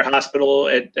had the better hospital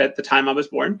at the time I was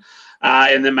born.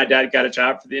 And then my dad got a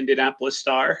job for the Indianapolis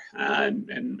Star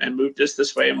and moved us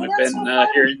this way, and we've been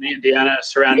here in the Indiana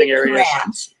surrounding area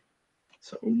since.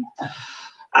 So.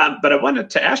 But I wanted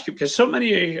to ask you, because so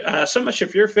much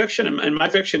of your fiction and my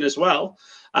fiction as well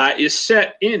is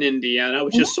set in Indiana,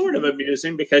 which is sort of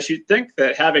amusing, because you'd think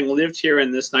that having lived here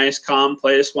in this nice, calm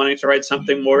place, wanting to write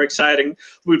something more exciting,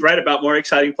 we'd write about more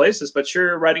exciting places, but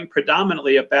you're writing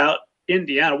predominantly about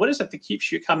Indiana. What is it that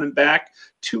keeps you coming back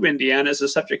to Indiana as a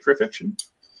subject for fiction?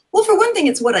 Well, for one thing,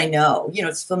 it's what I know.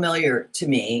 It's familiar to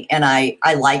me, and I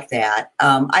like that.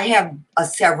 I have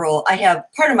I have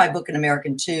part of my book, An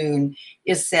American Tune,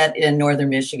 is set in northern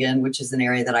Michigan, which is an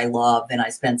area that I love and I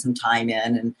spend some time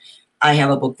in. And I have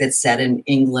a book that's set in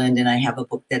England, and I have a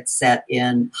book that's set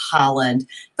in Holland.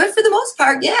 But for the most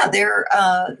part, yeah, they're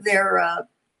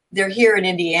here in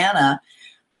Indiana.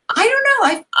 I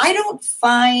don't know. I don't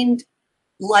find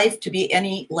life to be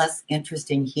any less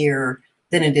interesting here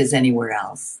than it is anywhere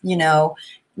else.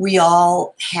 We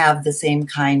all have the same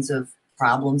kinds of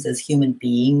problems as human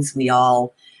beings. We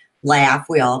all laugh,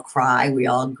 we all cry, we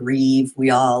all grieve, we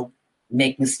all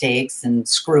make mistakes and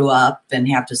screw up and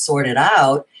have to sort it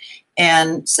out.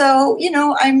 And so,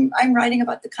 I'm writing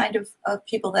about the kind of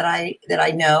people that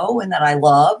I know and that I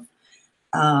love.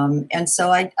 And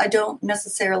so I don't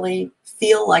necessarily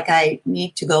feel like I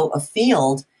need to go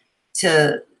afield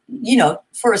to,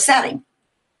 for a setting.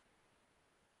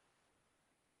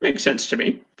 Makes sense to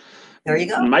me. There you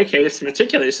go. In my case,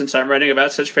 particularly since I'm writing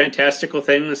about such fantastical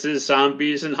things as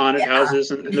zombies and haunted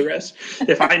houses and the rest,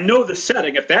 if I know the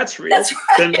setting, if that's real, that's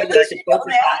right. then maybe I can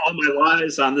focus all my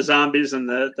lives on the zombies and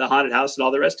the haunted house and all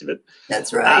the rest of it.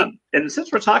 That's right. And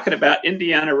since we're talking about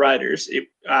Indiana writers,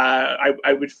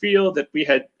 I would feel that we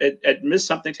had missed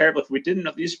something terrible if we didn't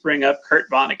at least bring up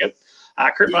Kurt Vonnegut.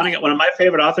 Kurt Vonnegut, one of my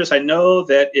favorite authors. I know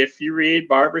that if you read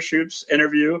Barbara Shoup's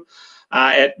interview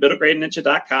at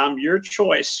middlegradeninja.com, your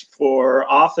choice for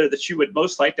author that you would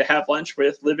most like to have lunch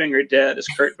with, living or dead, is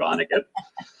Kurt Vonnegut.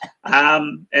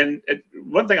 And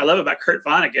one thing I love about Kurt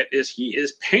Vonnegut is he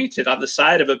is painted on the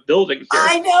side of a building here.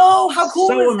 I know, how cool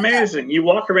so is amazing. That? You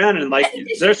walk around and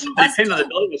there's somebody painted on the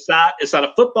building. It's not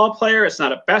a football player. It's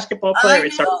not a basketball player.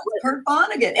 It's Kurt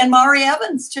Vonnegut. And Maury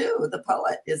Evans too, the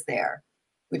poet, is there,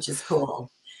 which is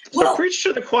cool. So preach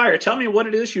to the choir. Tell me what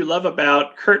it is you love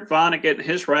about Kurt Vonnegut and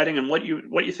his writing, and what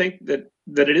you think that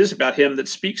it is about him that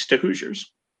speaks to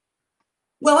Hoosiers.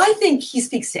 Well, I think he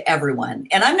speaks to everyone,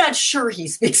 and I'm not sure he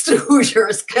speaks to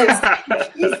Hoosiers because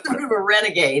he's sort of a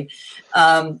renegade.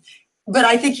 But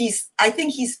I think he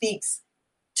speaks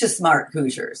to smart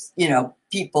Hoosiers.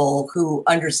 People who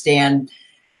understand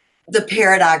the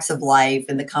paradox of life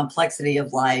and the complexity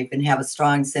of life, and have a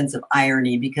strong sense of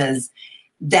irony, because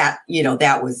that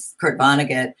was Kurt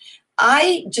Vonnegut.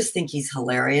 I just think he's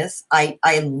hilarious. I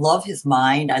love his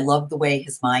mind. I love the way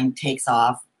his mind takes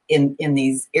off in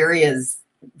these areas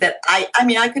that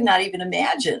I could not even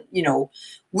imagine,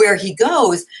 where he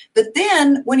goes. But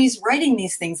then when he's writing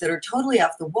these things that are totally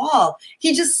off the wall,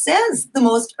 he just says the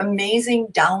most amazing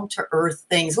down to earth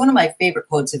things. One of my favorite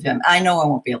quotes of him, I know I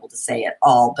won't be able to say it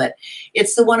all, but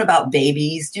it's the one about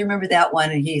babies. Do you remember that one?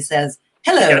 And he says,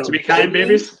 "Hello, got to be kind,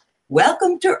 babies.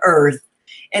 Welcome to Earth."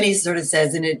 And he sort of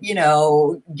says, and it,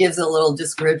 gives a little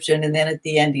description. And then at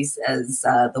the end, he says,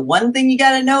 "The one thing you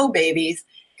got to know, babies,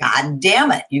 God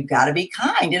damn it, you've got to be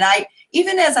kind." And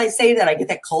even as I say that, I get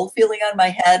that cold feeling on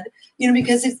my head,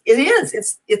 because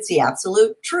it's the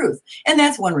absolute truth. And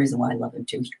that's one reason why I love him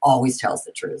too. He always tells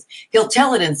the truth. He'll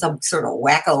tell it in some sort of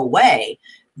wacko way,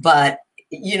 but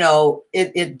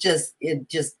it just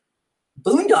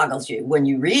boondoggles you when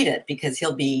you read it, because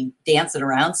he'll be dancing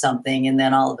around something, and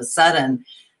then all of a sudden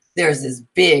there's this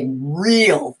big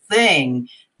real thing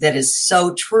that is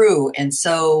so true and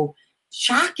so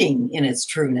shocking in its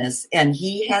trueness, and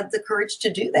he had the courage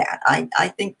to do that. I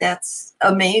think that's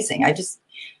amazing. When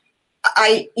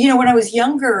I was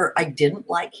younger, I didn't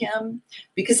like him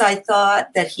because I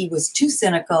thought that he was too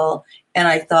cynical, and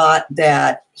I thought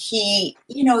that he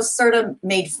sort of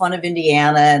made fun of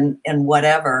Indiana and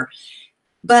whatever.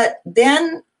 But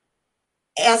then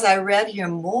as I read him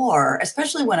more,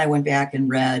 especially when I went back and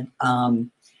read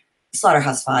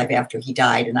Slaughterhouse-Five after he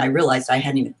died, and I realized I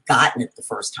hadn't even gotten it the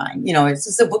first time. It's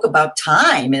just a book about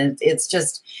time, and it's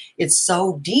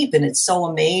so deep and it's so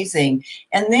amazing.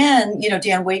 And then,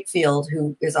 Dan Wakefield,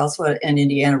 who is also an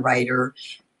Indiana writer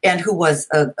and who was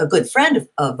a good friend of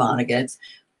Vonnegut's,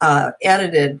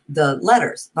 edited the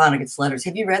letters, Vonnegut's letters.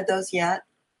 Have you read those yet?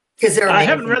 I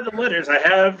haven't read the letters. I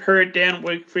have heard Dan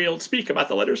Wakefield speak about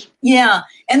the letters. Yeah.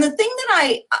 And the thing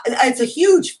that it's a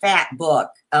huge fat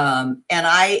book. And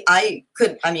I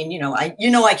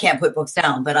can't put books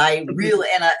down, but I really,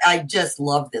 and I just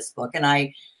love this book. And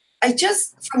I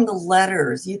just, from the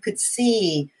letters, you could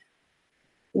see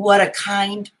what a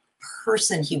kind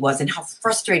person he was and how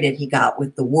frustrated he got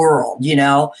with the world,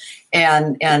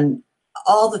 and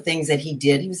all the things that he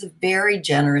did. He was a very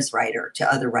generous writer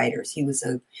to other writers. He was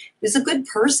a good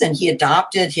person. He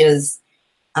adopted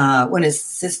when his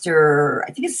sister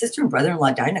and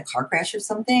brother-in-law died in a car crash or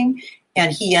something.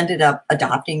 And he ended up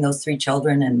adopting those 3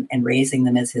 children and raising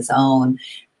them as his own.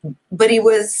 but he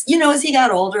was, as he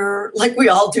got older, like we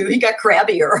all do, he got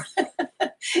crabbier.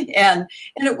 and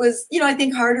it was, I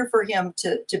think harder for him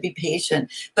to be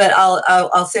patient. But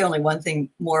I'll say only one thing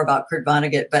more about Kurt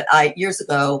Vonnegut. But years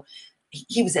ago,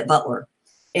 he was at Butler,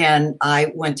 and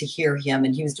I went to hear him,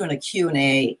 and he was doing a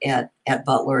Q&A at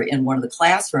Butler in one of the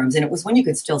classrooms, and it was when you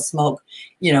could still smoke,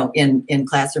 in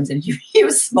classrooms, and he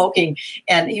was smoking,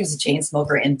 and he was a chain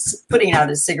smoker and putting out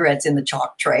his cigarettes in the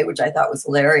chalk tray, which I thought was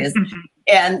hilarious.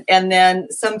 And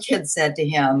then some kid said to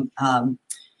him,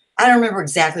 I don't remember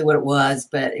exactly what it was,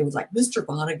 but it was like, Mr.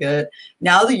 Vonnegut,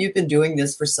 now that you've been doing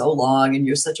this for so long and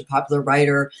you're such a popular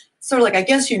writer, sort of like, I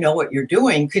guess you know what you're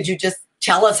doing. Could you just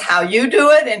tell us how you do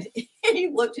it? And he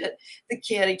looked at the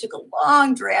kid. He took a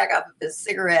long drag off of his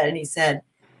cigarette and he said,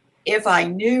 if I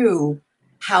knew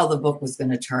how the book was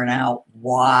going to turn out,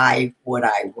 why would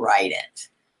I write it?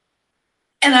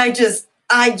 And I just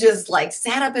like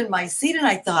sat up in my seat and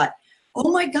I thought, oh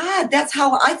my God, that's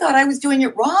how I thought I was doing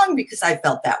it wrong, because I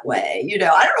felt that way. I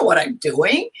don't know what I'm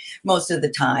doing most of the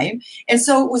time. And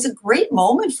so it was a great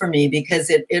moment for me, because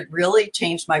it really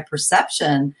changed my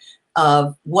perception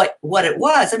of what it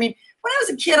was. I mean, when I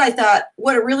was a kid, I thought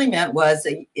what it really meant was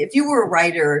if you were a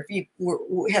writer, if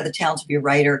you had the talent to be a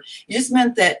writer, it just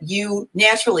meant that you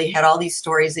naturally had all these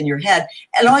stories in your head,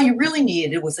 and all you really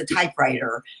needed was a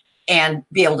typewriter and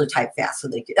be able to type fast. So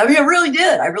I really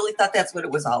did. I really thought that's what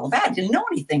it was all about. I didn't know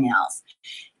anything else.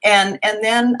 And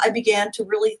then I began to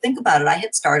really think about it. I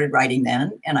had started writing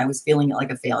then, and I was feeling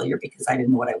like a failure because I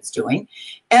didn't know what I was doing.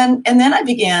 And then I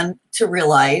began to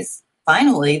realize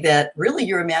finally that really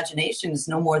your imagination is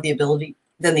no more than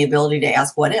the ability to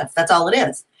ask what if. That's all it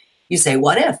is. You say,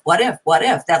 what if, what if, what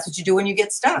if? That's what you do when you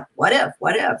get stuck. What if,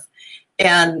 what if?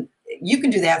 And you can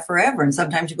do that forever. And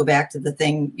sometimes you go back to the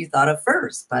thing you thought of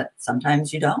first, but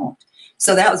sometimes you don't.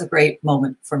 So that was a great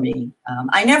moment for me.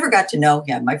 I never got to know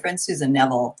him. My friend Susan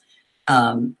Neville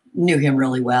knew him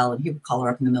really well, and he would call her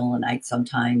up in the middle of the night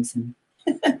sometimes and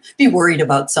be worried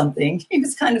about something. He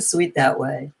was kind of sweet that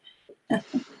way.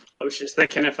 I was just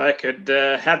thinking if I could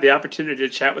have the opportunity to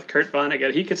chat with Kurt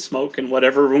Vonnegut, he could smoke in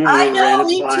whatever room I we were know, in. It's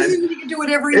me fine. too. He can do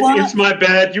whatever he wants. It's my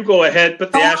bed. You go ahead.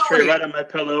 Put the ashtray Totally. right on my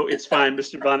pillow. It's fine,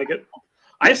 Mr. Vonnegut.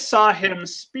 I saw him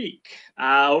speak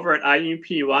over at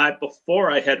IUPUI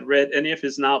before I had read any of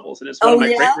his novels, and it's one of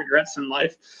my great regrets in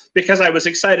life, because I was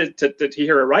excited to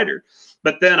hear a writer.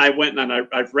 But then I went and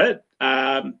I've read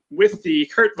with the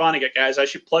Kurt Vonnegut guys. I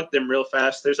should plug them real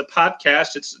fast. There's a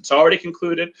podcast. It's already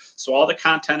concluded, so all the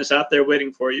content is out there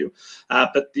waiting for you.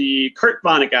 But the Kurt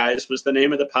Vonnegut guys was the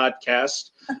name of the podcast,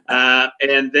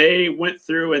 and they went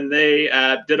through and they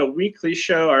did a weekly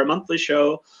show or a monthly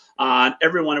show on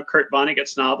every one of Kurt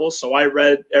Vonnegut's novels. So I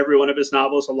read every one of his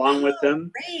novels along with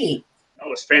them. Great. It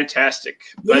was fantastic.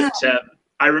 Yeah. But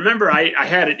I remember I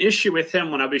had an issue with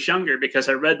him when I was younger, because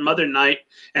I read Mother Night,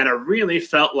 and I really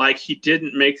felt like he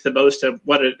didn't make the most of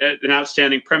what an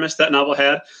outstanding premise that novel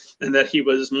had, and that he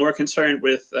was more concerned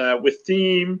with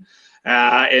theme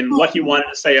and what he wanted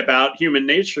to say about human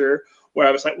nature, where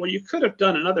I was like, well, you could have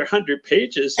done another 100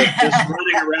 pages of just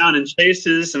running around in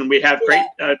chases, and we have great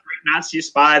Nazi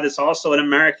spy that's also an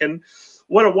American.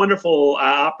 What a wonderful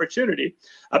opportunity.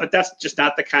 But that's just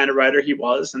not the kind of writer he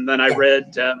was. And then I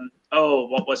read,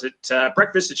 what was it?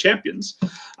 Breakfast of Champions.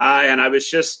 And I was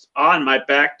just on my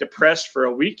back, depressed for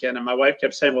a weekend. And my wife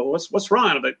kept saying, well, what's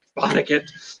wrong? I'm like, Vonnegut,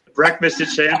 Breakfast of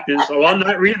Champions. Oh, I'm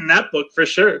not reading that book for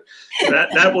sure.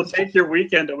 That will take your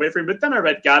weekend away from me. But then I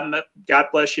read God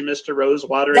Bless You, Mr.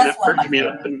 Rosewater. That's and that perked me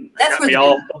up and that's got me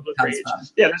all filled with rage.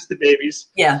 Yeah, that's the babies.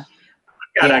 Yeah.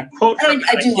 Got a quote. I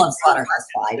do love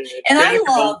Slaughterhouse-Five. And I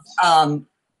love,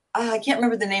 I can't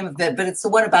remember the name of it, but it's the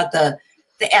one about the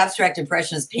abstract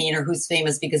impressionist painter who's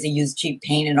famous because he used cheap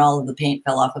paint and all of the paint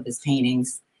fell off of his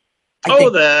paintings.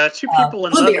 The two people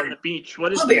in love on the beach.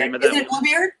 What is the name of that? Is it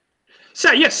Bluebeard?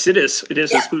 So, yes, it is. It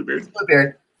is. It's Bluebeard.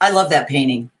 Bluebeard. I love that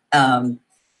painting. But,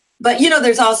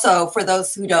 there's also, for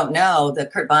those who don't know, the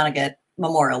Kurt Vonnegut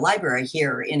Memorial Library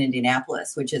here in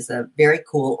Indianapolis, which is a very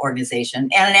cool organization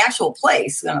and an actual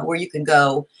place where you can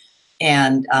go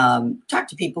and talk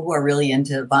to people who are really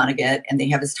into Vonnegut, and they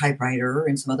have his typewriter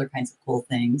and some other kinds of cool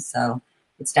things. So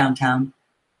it's downtown.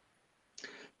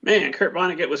 Man, Kurt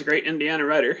Vonnegut was a great Indiana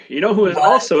writer. You know who is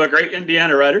also a great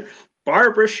Indiana writer?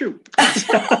 Barbara Shoup.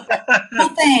 Well,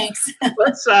 thanks.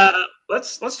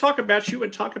 Let's talk about you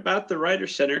and talk about the Writer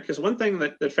Center, because one thing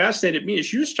that fascinated me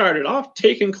is you started off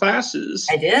taking classes.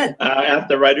 I did at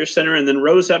the Writer Center, and then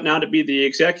rose up now to be the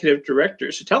executive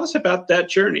director. So tell us about that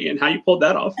journey and how you pulled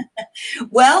that off.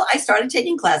 Well, I started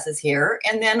taking classes here,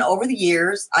 and then over the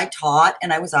years, I taught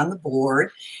and I was on the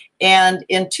board. And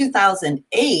in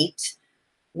 2008,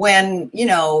 when,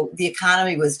 the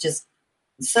economy was just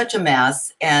such a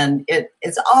mess, and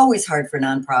it's always hard for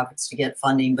nonprofits to get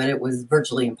funding, but it was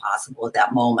virtually impossible at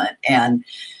that moment. And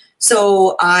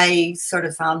so I sort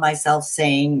of found myself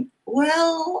saying,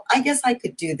 well, I guess I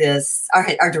could do this.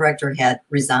 Our director had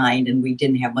resigned, and we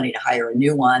didn't have money to hire a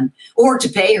new one or to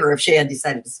pay her if she had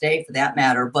decided to stay, for that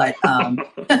matter. But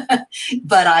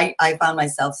but I found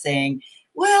myself saying,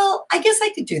 well, I guess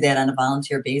I could do that on a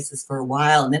volunteer basis for a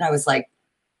while. And then I was like,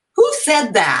 who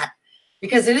said that?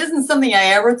 Because it isn't something I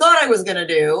ever thought I was going to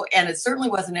do. And it certainly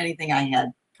wasn't anything I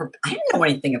didn't know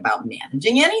anything about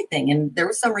managing anything. And there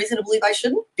was some reason to believe I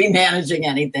shouldn't be managing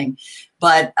anything.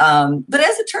 But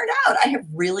as it turned out, I have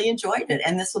really enjoyed it.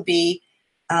 And this will be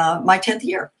my 10th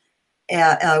year.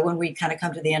 When we kind of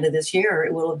come to the end of this year,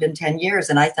 it will have been 10 years.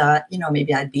 And I thought,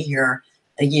 maybe I'd be here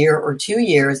a year or 2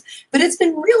 years. But it's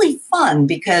been really fun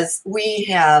because we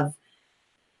have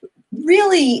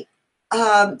really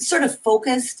sort of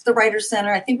focused the Writers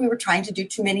Center. I think we were trying to do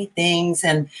too many things.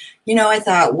 And, I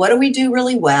thought, what do we do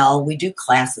really well? We do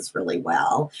classes really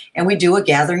well, and we do a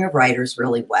gathering of writers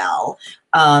really well.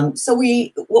 So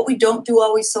what we don't do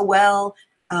always so well,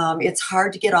 it's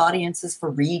hard to get audiences for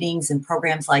readings and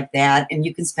programs like that. And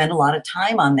you can spend a lot of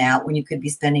time on that when you could be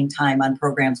spending time on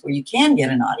programs where you can get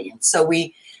an audience. So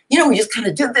we just kind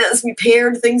of did this. We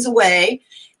pared things away.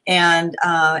 And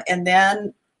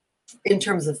then in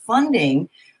terms of funding,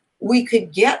 we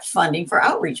could get funding for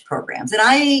outreach programs. And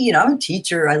I'm a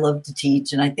teacher. I love to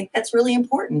teach, and I think that's really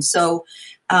important. So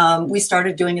we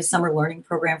started doing a summer learning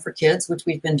program for kids, which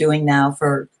we've been doing now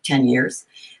for 10 years.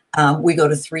 We go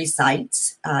to 3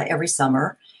 sites every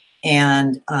summer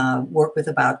and work with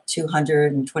about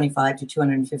 225 to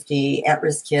 250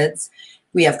 at-risk kids.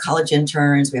 We have college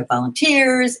interns, we have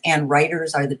volunteers, and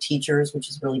writers are the teachers, which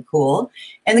is really cool.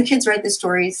 And the kids write the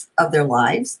stories of their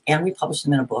lives, and we publish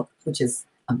them in a book, which is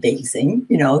amazing,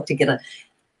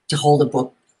 to hold a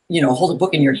book, hold a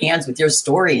book in your hands with your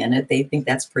story in it. They think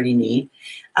that's pretty neat.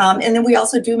 And then we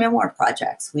also do memoir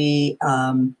projects. We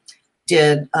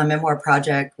did a memoir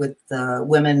project with the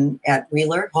women at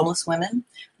Wheeler, homeless women.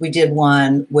 We did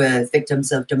one with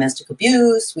victims of domestic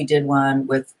abuse. We did one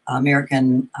with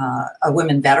American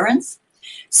women veterans.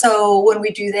 So when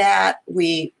we do that,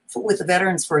 with the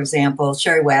veterans, for example,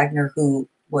 Sherry Wagner, who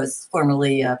was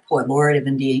formerly a poet laureate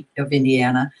of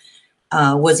Indiana,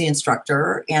 was the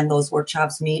instructor. And those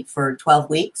workshops meet for 12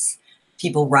 weeks.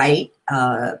 People write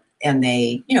and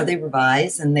they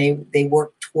revise, and they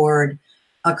work toward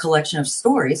a collection of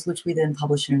stories, which we then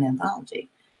publish in an anthology.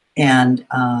 And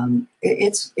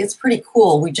it's pretty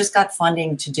cool. We just got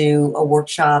funding to do a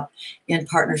workshop in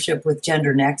partnership with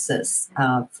Gender Nexus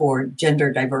for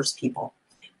gender diverse people.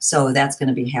 So that's going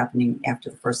to be happening after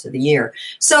the first of the year.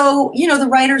 So, the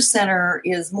Writers Center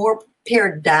is more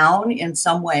pared down in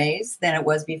some ways than it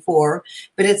was before,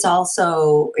 but it's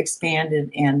also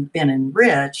expanded and been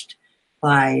enriched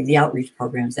by the outreach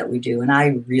programs that we do. And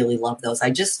I really love those. I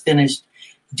just finished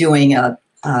doing a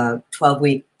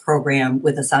 12-week program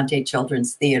with Asante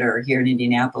Children's Theater here in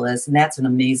Indianapolis. And that's an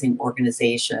amazing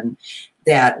organization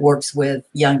that works with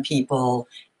young people,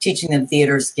 teaching them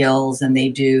theater skills. And they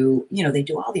do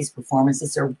all these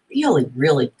performances. They're really,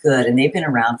 really good. And they've been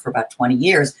around for about 20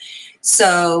 years.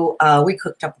 So we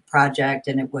cooked up a project,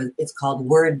 and it's called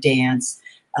Word Dance,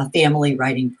 a family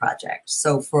writing project.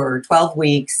 So for 12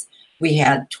 weeks, we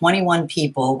had 21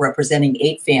 people representing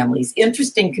 8 families,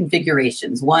 interesting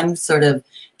configurations. One sort of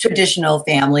traditional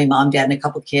family, mom, dad, and a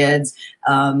couple kids,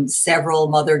 several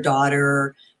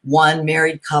mother-daughter, one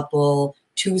married couple,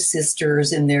 2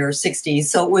 sisters in their 60s.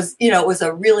 So it was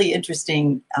a really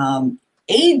interesting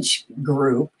age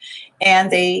group. And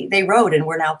they wrote, and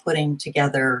we're now putting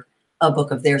together a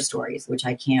book of their stories, which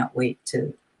I can't wait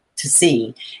to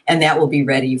see. And that will be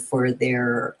ready for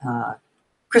their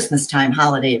Christmas time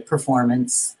holiday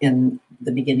performance in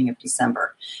the beginning of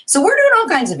December. So we're doing all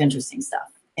kinds of interesting stuff,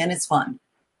 and it's fun.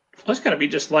 Well, it's got to be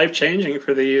just life-changing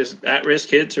for these at-risk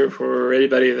kids, or for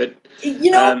anybody that it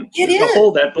is, to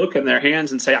hold that book in their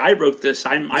hands and say, "I wrote this.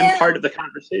 I'm part of the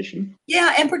conversation."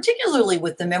 Yeah, and particularly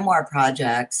with the memoir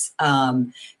projects,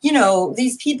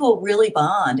 these people really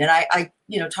bond. And I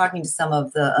talking to some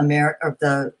of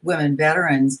the women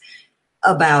veterans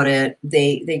about it,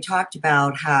 they talked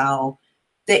about how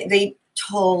they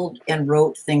told and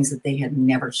wrote things that they had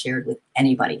never shared with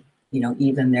anybody,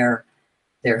 even their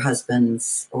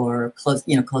husbands or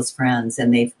close friends.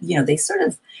 And they sort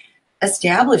of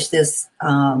established this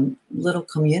little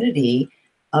community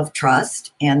of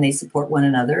trust, and they support one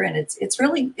another. And it's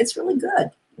really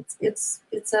good. It's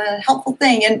a helpful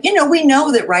thing. And, we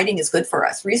know that writing is good for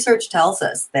us. Research tells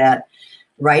us that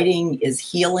writing is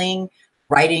healing.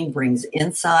 writing brings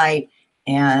insight,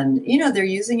 and they're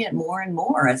using it more and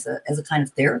more as a kind of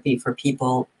therapy for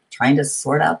people trying to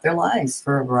sort out their lives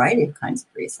for a variety of kinds of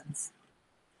reasons.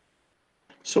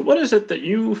 So, what is it that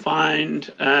you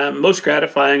find most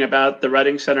gratifying about the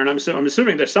Writing Center? And I'm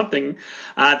assuming there's something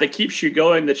that keeps you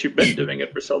going, that you've been doing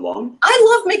it for so long.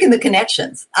 I love making the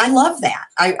connections. I love that.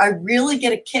 I really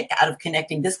get a kick out of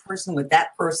connecting this person with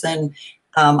that person.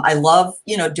 I love,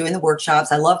 doing the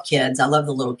workshops. I love kids. I love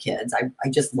the little kids. I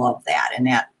just love that. And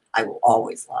that I will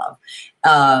always love.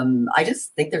 I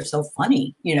just think they're so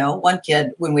funny. One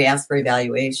kid, when we asked for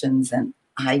evaluations, and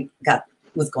I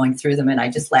was going through them, and I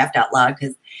just laughed out loud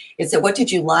because it said, "What did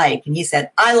you like?" And he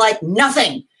said, "I like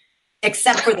nothing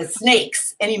except for the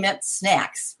snakes." And he meant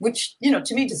snacks, which,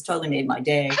 to me just totally made my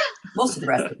day. Most of the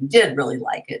rest of them did really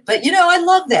like it. But, I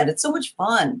love that. It's so much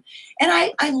fun. And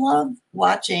I love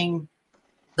watching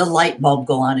the light bulb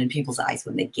go on in people's eyes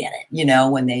when they get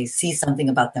it, when they see something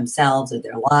about themselves or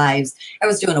their lives. I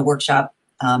was doing a workshop,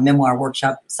 memoir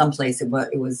workshop someplace. It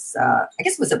was I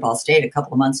guess it was at Ball State a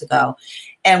couple of months ago.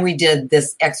 And we did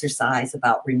this exercise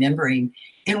about remembering.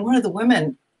 And one of the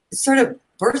women sort of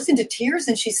burst into tears,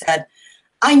 and she said,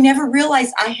 "I never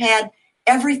realized I had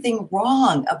everything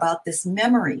wrong about this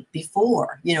memory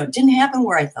before. It didn't happen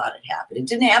where I thought it happened. It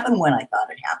didn't happen when I thought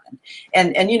it happened."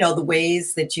 And the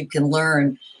ways that you can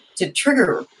learn to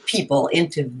trigger people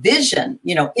into vision,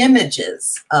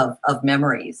 images of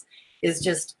memories is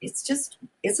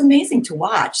it's amazing to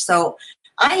watch. So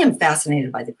I am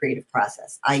fascinated by the creative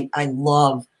process. I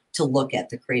love to look at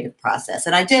the creative process.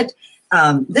 And I did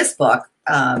this book,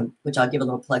 which I'll give a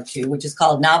little plug to, which is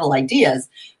called Novel Ideas,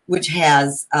 which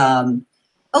has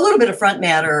a little bit of front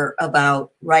matter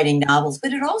about writing novels,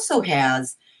 but it also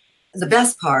has, the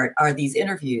best part are these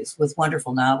interviews with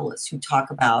wonderful novelists who talk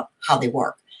about how they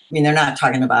work. I mean, they're not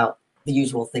talking about the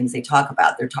usual things they talk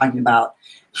about. They're talking about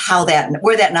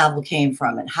where that novel came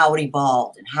from and how it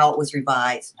evolved and how it was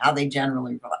revised and how they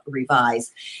generally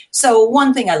revise. So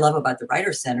one thing I love about the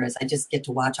Writer's Center is I just get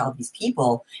to watch all these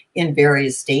people in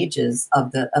various stages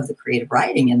of the creative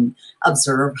writing and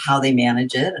observe how they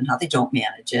manage it and how they don't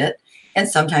manage it. And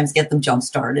sometimes get them jump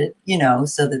started,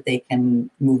 so that they can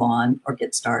move on or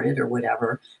get started or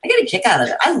whatever. I get a kick out of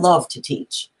it. I love to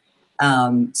teach.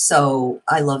 So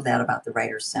I love that about the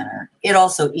Writer's Center. It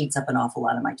also eats up an awful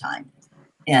lot of my time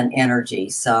and energy.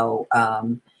 So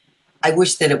I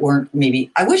wish that it weren't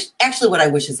what I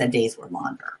wish is that days were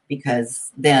longer,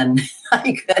 because then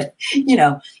I could,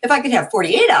 if I could have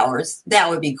 48 hours, that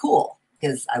would be cool,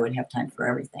 because I would have time for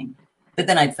everything. But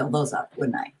then I'd fill those up,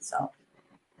 wouldn't I? So.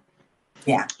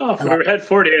 Yeah. Oh, if we had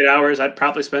 48 hours, I'd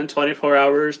probably spend 24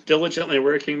 hours diligently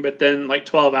working, but then like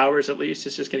 12 hours at least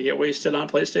is just going to get wasted on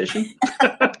PlayStation.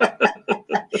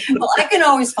 Well, I can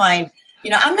always find,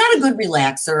 I'm not a good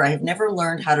relaxer. I have never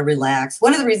learned how to relax.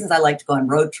 One of the reasons I like to go on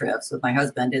road trips with my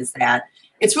husband is that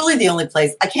it's really the only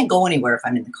place I can't go anywhere if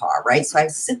I'm in the car, right? So I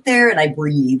sit there and I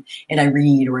breathe and I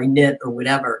read or I knit or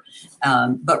whatever.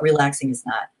 But relaxing is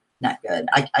not good.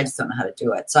 I just don't know how to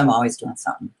do it. So I'm always doing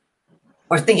something.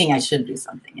 Or thinking I should do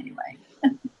something anyway.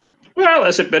 Well,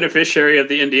 as a beneficiary of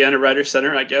the Indiana Writers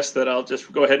Center, I guess that I'll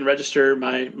just go ahead and register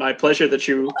my pleasure that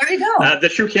you, there you go.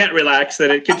 That you can't relax,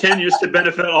 that it continues to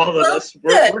benefit all of us.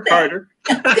 Work harder.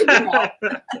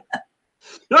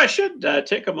 No, I should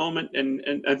take a moment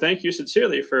and thank you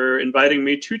sincerely for inviting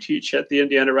me to teach at the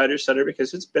Indiana Writers Center,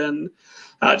 because it's been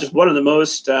just one of the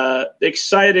most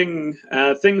exciting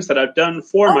things that I've done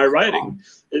for my writing,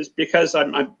 is because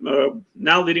I'm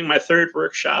now leading my third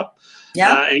workshop.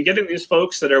 Yeah. And getting these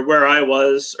folks that are where I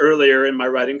was earlier in my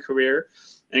writing career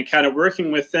and kind of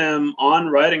working with them on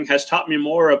writing has taught me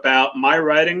more about my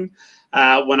writing.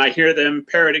 When I hear them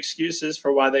parrot excuses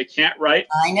for why they can't write,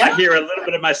 I hear a little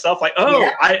bit of myself like,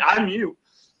 I'm you.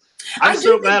 I'm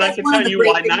so glad I can tell you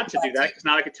why not to do that, because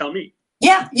now I can tell me.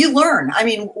 Yeah, you learn. I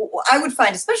mean, I would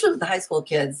find, especially with the high school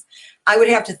kids, I would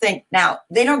have to think, now,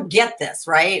 they don't get this,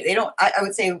 right? They don't, I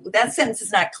would say, that sentence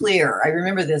is not clear. I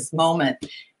remember this moment.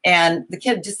 And the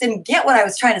kid just didn't get what I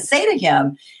was trying to say to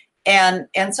him. And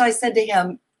so I said to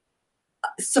him,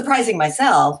 surprising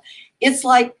myself, it's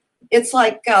like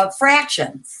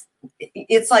fractions.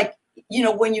 It's like,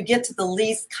 when you get to the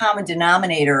least common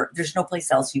denominator, there's no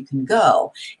place else you can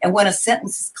go. And when a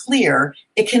sentence is clear,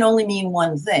 it can only mean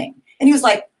one thing. And he was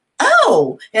like,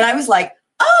 oh, and I was like,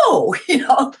 oh,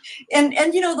 and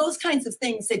those kinds of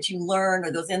things that you learn,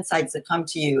 or those insights that come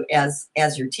to you as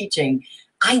you're teaching.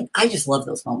 I just love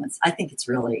those moments. I think it's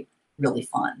really, really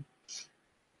fun.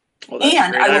 Well,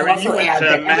 and great. I will also add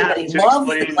that everybody loves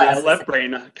the classes. Left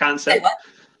brain concept.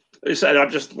 I'm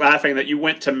just laughing that you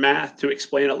went to math to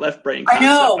explain a left brain I concept.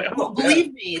 know. Well,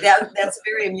 believe me, that's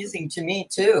very amusing to me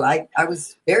too. I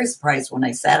was very surprised when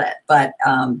I said it, but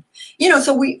so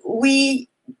we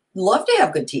love to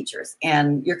have good teachers,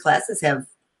 and your classes have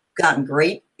gotten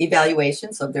great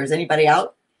evaluations. So if there's anybody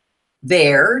out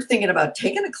there thinking about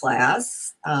taking a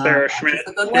class, Sarah that's Schmidt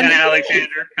a good one. and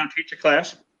Alexander, come teach a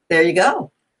class. There you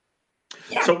go.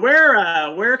 Yeah. So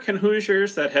where can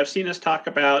Hoosiers that have seen us talk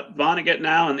about Vonnegut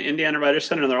now and the Indiana Writers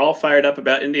Center, and they're all fired up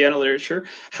about Indiana literature,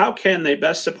 how can they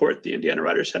best support the Indiana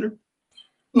Writers Center?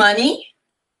 Money.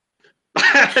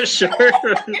 Sure.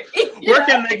 Where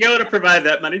can they go to provide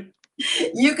that money?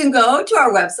 You can go to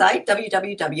our website,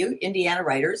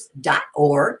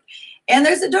 www.indianawriters.org, and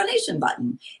there's a donation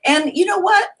button. And you know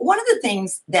what? One of the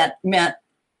things that meant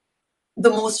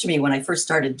the most to me when I first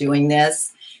started doing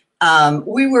this,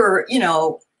 we were,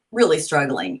 really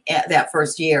struggling at that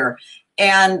first year.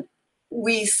 And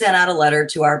we sent out a letter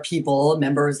to our people,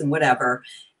 members and whatever.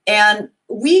 And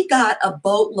we got a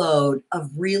boatload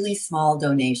of really small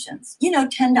donations,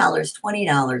 $10, $20,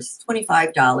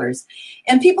 $25.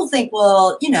 And people think,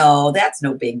 well, that's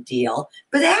no big deal.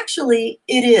 But actually,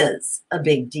 it is a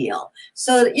big deal.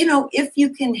 So, if you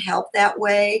can help that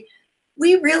way,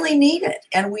 we really need it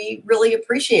and we really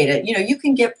appreciate it. You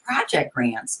can get project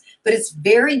grants, but it's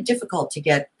very difficult to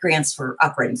get grants for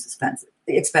operating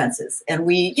expenses. And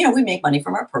we make money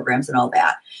from our programs and all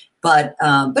that, but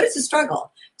it's a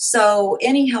struggle. So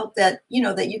any help that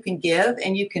you can give,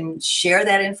 and you can share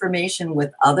that information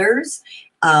with others.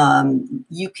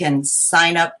 You can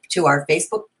sign up to our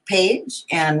Facebook page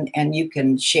and you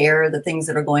can share the things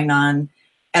that are going on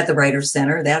at the Writers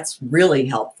Center. That's really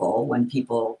helpful when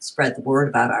people spread the word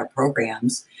about our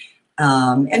programs.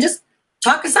 And just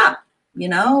talk us up.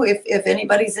 If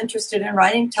anybody's interested in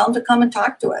writing, tell them to come and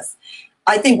talk to us.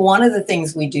 I think one of the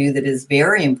things we do that is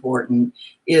very important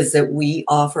is that we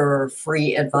offer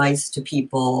free advice to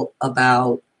people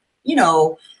about,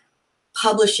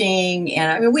 publishing.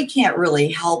 And we can't really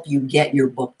help you get your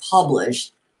book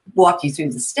published, walk you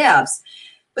through the steps.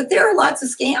 But there are lots of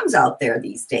scams out there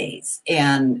these days.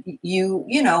 And you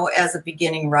as a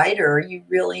beginning writer, you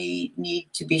really need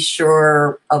to be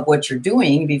sure of what you're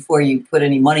doing before you put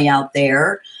any money out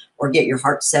there or get your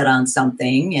heart set on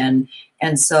something. And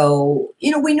so,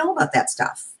 we know about that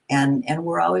stuff. And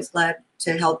we're always glad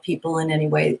to help people in any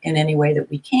way that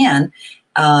we can.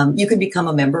 You can become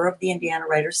a member of the Indiana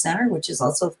Writers Center, which is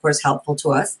also, of course, helpful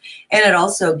to us. And it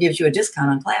also gives you a discount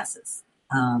on classes.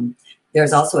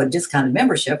 There's also a discounted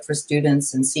membership for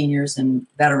students and seniors and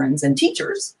veterans and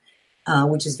teachers,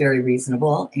 which is very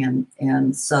reasonable.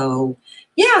 And so,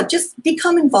 just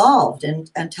become involved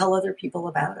and tell other people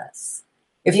about us.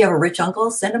 If you have a rich uncle,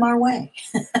 send him our way.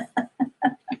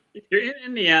 If you're in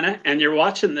Indiana and you're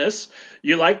watching this,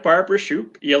 you like Barbara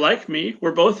Shoup, you like me,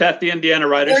 we're both at the Indiana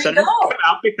Writers Center. Come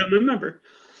out, become a member.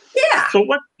 Yeah. So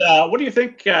what do you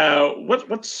think?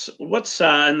 What's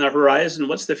in the horizon?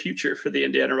 What's the future for the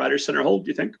Indiana Writers Center hold,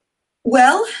 do you think?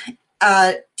 Well,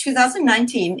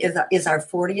 2019 is our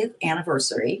 40th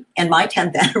anniversary and my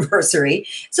 10th anniversary.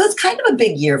 So it's kind of a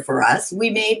big year for us. We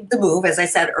made the move, as I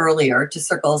said earlier, to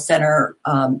Circle Center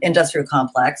Industrial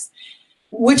Complex,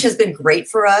 which has been great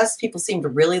for us. People seem to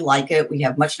really like it. We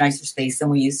have much nicer space than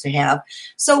we used to have.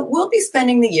 So we'll be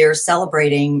spending the year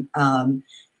celebrating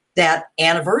that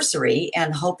anniversary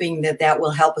and hoping that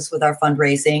will help us with our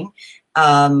fundraising.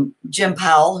 Jim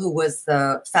Powell, who was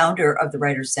the founder of the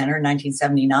Writers Center in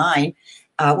 1979,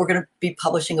 we're going to be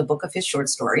publishing a book of his short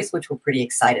stories, which we're pretty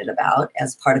excited about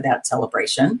as part of that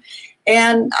celebration.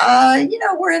 And,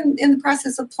 we're in the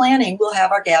process of planning. We'll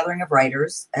have our gathering of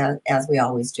writers, as we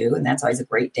always do, and that's always a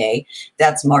great day.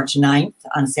 That's March 9th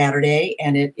on Saturday,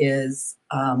 and it is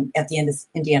at the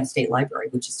Indiana State Library,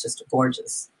 which is just a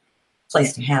gorgeous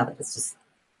place to have it. It's just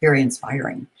very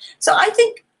inspiring. So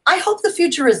I hope the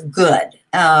future is good.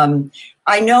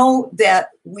 I know that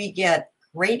we get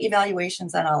great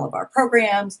evaluations on all of our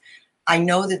programs. I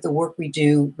know that the work we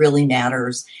do really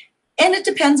matters. And it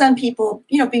depends on people,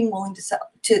 being willing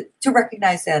to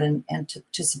recognize that and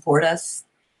to support us.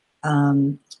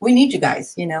 We need you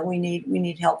guys, we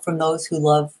need help from those who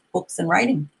love books and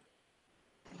writing.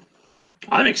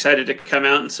 I'm excited to come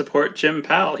out and support Jim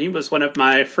Powell. He was one of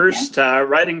my first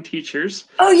writing teachers.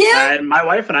 Oh, yeah? And my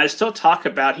wife and I still talk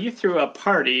about, he threw a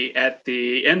party at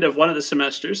the end of one of the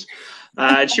semesters.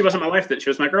 And she wasn't my wife then, she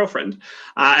was my girlfriend.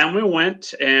 And we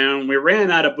went and we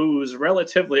ran out of booze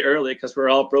relatively early because we were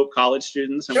all broke college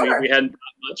students and we hadn't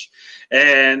brought much.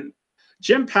 And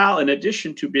Jim Powell, in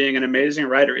addition to being an amazing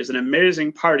writer, is an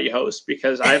amazing party host,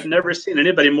 because I've never seen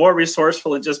anybody more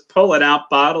resourceful in just pulling out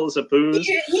bottles of booze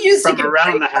He used to from get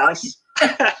around great the house.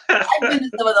 I've been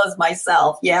to some of those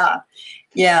myself. Yeah.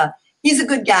 Yeah. He's a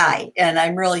good guy, and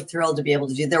I'm really thrilled to be able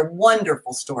to do. They're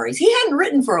wonderful stories. He hadn't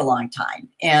written for a long time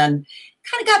and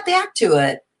kind of got back to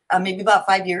it maybe about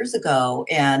 5 years ago.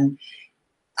 And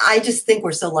I just think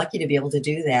we're so lucky to be able to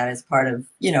do that as part of,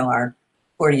 our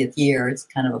 40th year. It's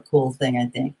kind of a cool thing, I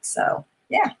think. So,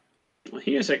 yeah. Well,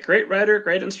 he is a great writer,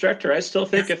 great instructor. I still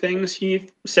think of things he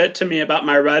said to me about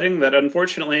my writing that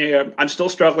unfortunately I'm still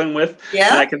struggling with. Yeah.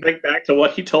 And I can think back to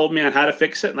what he told me on how to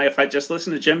fix it. And if I just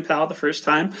listened to Jim Powell the first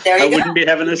time, there you I go. wouldn't be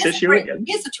having this issue again.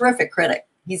 He's a terrific critic.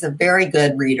 He's a very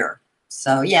good reader.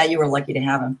 So, yeah, you were lucky to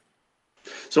have him.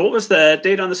 So what was the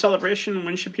date on the celebration?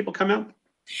 When should people come out?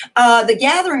 The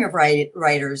Gathering of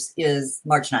Writers is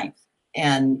March 9th.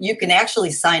 And you can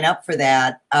actually sign up for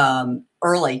that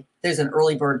early. There's an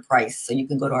early bird price. So you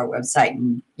can go to our website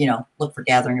and, look for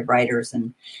Gathering of Writers.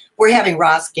 And we're having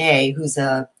Ross Gay, who's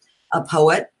a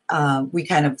poet. We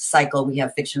kind of cycle. We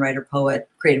have fiction writer, poet,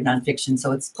 creative nonfiction.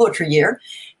 So it's poetry year.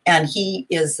 And he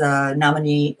is a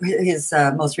nominee. His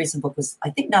most recent book was, I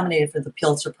think, nominated for the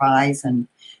Pulitzer Prize and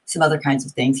some other kinds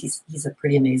of things. He's a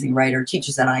pretty amazing writer,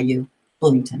 teaches at IU,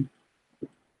 Bloomington.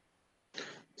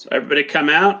 So everybody come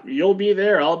out. You'll be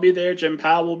there. I'll be there. Jim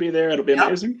Powell will be there. It'll be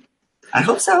amazing. I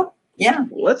hope so. Yeah.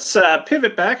 Let's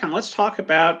pivot back and let's talk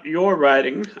about your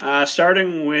writing,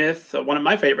 starting with one of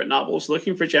my favorite novels,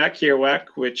 Looking for Jack Kerouac,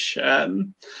 which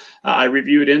I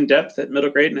reviewed in depth at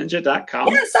middlegradeninja.com.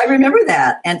 Yes, I remember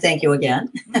that. And thank you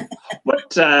again. What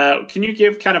can you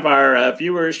give kind of our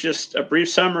viewers just a brief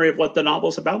summary of what the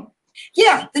novel's about?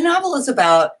 Yeah, the novel is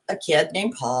about a kid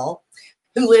named Paul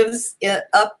who lives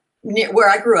up near where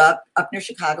I grew up near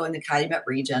Chicago in the Calumet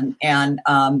region. And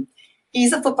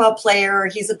he's a football player.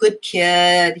 He's a good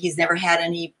kid. He's never had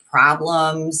any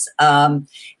problems.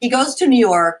 He goes to New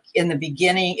York in the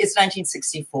beginning. It's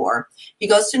 1964. He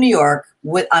goes to New York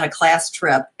on a class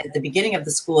trip at the beginning of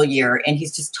the school year, and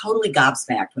he's just totally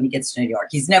gobsmacked when he gets to New York.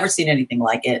 He's never seen anything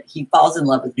like it. He falls in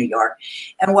love with New York.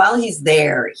 And while he's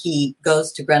there, he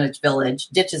goes to Greenwich Village,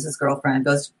 ditches his girlfriend,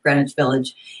 goes to Greenwich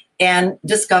Village, and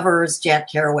discovers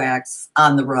Jack Kerouac's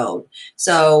On the Road.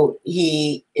 So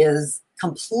he is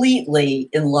completely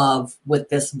in love with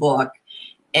this book.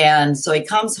 And so he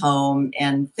comes home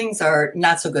and things are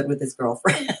not so good with his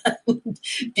girlfriend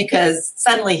because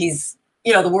suddenly he's,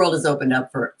 the world is opened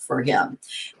up for him.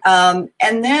 And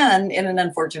then in an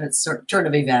unfortunate turn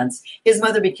of events, his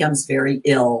mother becomes very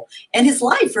ill and his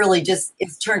life really just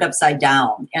is turned upside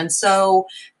down. And so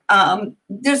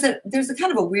there's a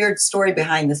kind of a weird story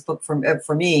behind this book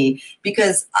for me,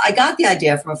 because I got the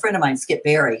idea from a friend of mine, Skip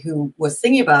Barry, who was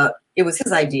thinking about, it was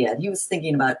his idea. He was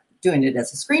thinking about doing it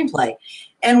as a screenplay.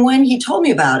 And when he told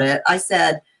me about it, I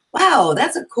said, wow,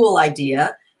 that's a cool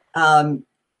idea.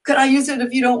 Could I use it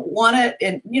if you don't want it?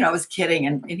 And, I was kidding.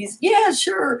 And he's, yeah,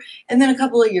 sure. And then a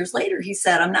couple of years later, he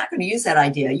said, I'm not going to use that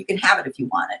idea. You can have it if you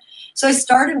want it. So I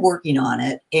started working on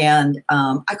it and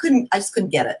I just couldn't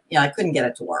get it. I couldn't get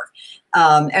it to work.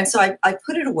 And so I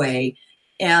put it away.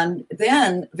 And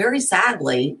then very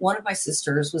sadly, one of my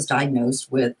sisters was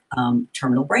diagnosed with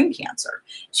terminal brain cancer.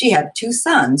 She had 2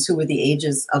 sons who were the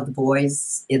ages of the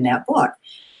boys in that book.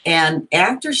 And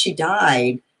after she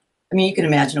died, you can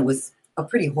imagine it was a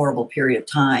pretty horrible period of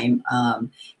time.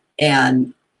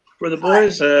 And were the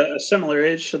boys a similar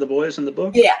age to the boys in the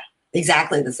book? Yeah,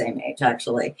 exactly the same age,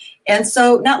 actually. And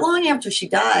so not long after she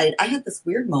died, I had this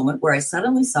weird moment where I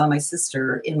suddenly saw my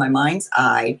sister in my mind's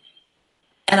eye.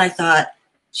 And I thought,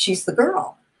 she's the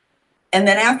girl. And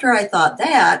then after I thought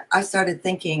that, I started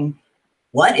thinking,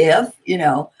 what if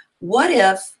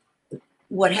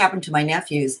what happened to my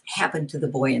nephews happened to the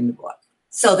boy in the book?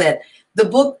 So that the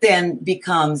book then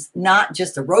becomes not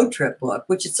just a road trip book,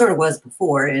 which it sort of was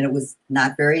before, and it was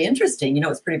not very interesting.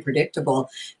 It's pretty predictable,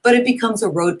 but it becomes a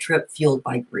road trip fueled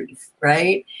by grief,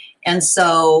 right? And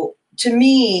so to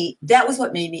me, that was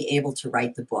what made me able to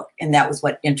write the book. And that was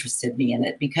what interested me in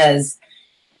it, because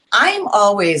I'm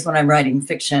always, when I'm writing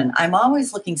fiction, I'm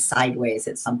always looking sideways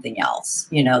at something else,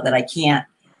 that I can't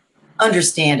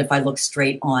understand if I look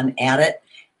straight on at it.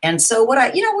 And so what I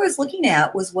was looking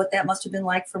at was what that must have been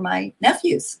like for my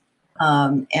nephews.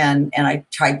 And I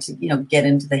tried to, get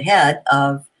into the head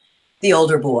of the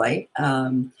older boy,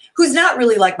 who's not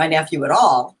really like my nephew at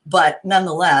all, but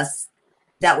nonetheless,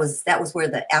 that was where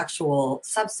the actual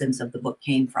substance of the book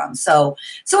came from. So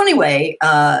anyway,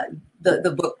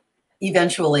 the book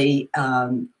eventually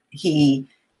he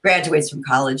graduates from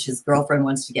college. His girlfriend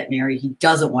wants to get married. He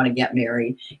doesn't want to get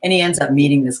married. And he ends up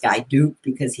meeting this guy, Duke,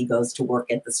 because he goes to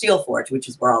work at the Steel Forge, which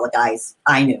is where all the guys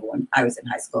I knew when I was in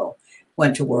high school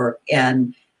went to work.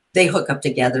 And they hook up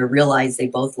together, realize they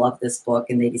both love this book,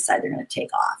 and they decide they're going to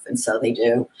take off. And so they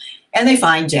do. And they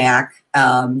find Jack,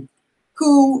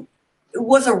 who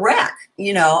was a wreck.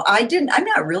 I'm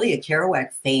not really a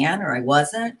Kerouac fan, or I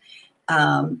wasn't.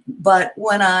 But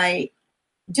when I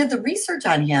did the research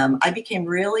on him, I became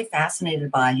really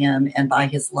fascinated by him and by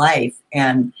his life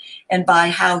and by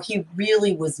how he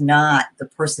really was not the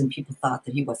person people thought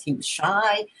that he was. He was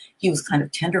shy. He was kind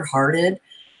of tenderhearted.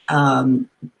 And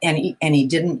he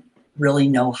didn't really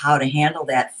know how to handle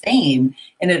that fame.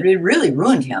 And it really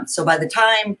ruined him. So by the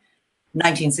time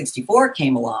 1964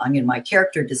 came along and my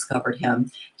character discovered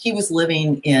him, he was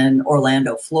living in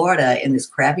Orlando, Florida, in this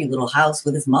crappy little house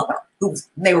with his mother.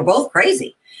 They were both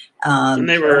crazy. And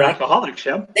they were alcoholics,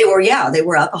 yeah? They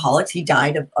were alcoholics. He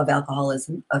died of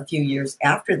alcoholism a few years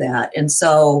after that. And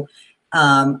so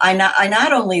I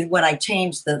not only, when I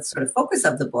changed the sort of focus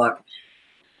of the book,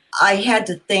 I had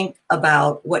to think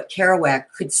about what Kerouac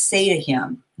could say to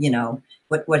him,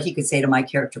 what he could say to my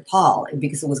character, Paul,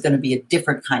 because it was going to be a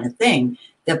different kind of thing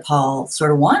that Paul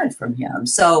sort of wanted from him.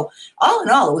 So all in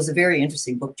all, it was a very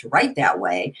interesting book to write that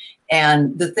way.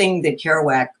 And the thing that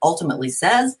Kerouac ultimately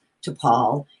says to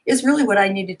Paul is really what I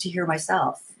needed to hear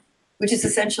myself, which is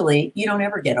essentially, you don't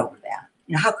ever get over that.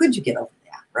 How could you get over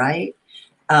that, right?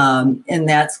 And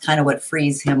that's kind of what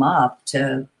frees him up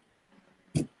to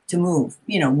move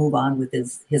on with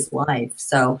his life.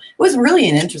 So it was really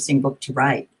an interesting book to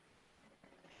write.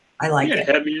 I like it.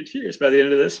 Had me in tears by the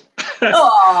end of this.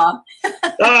 Aww.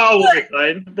 Oh, we're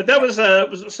fine. But that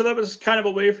was kind of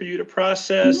a way for you to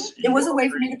process. It was a way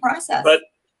for me to process. But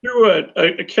through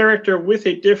a character with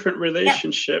a different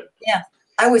relationship. Yeah.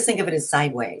 I always think of it as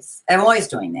sideways. I'm always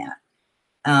doing that.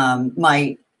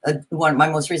 My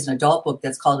most recent adult book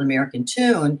that's called American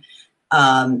Tune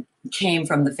came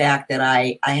from the fact that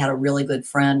I had a really good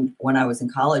friend when I was in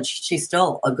college. She's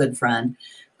still a good friend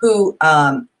who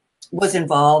was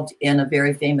involved in a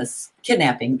very famous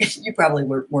kidnapping. You probably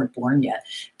weren't born yet,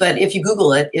 but if you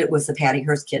Google it, it was the Patty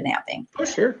Hearst kidnapping. Oh,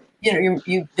 sure.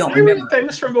 You don't remember.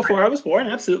 Famous from before I was born,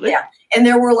 absolutely. Yeah, and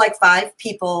there were like 5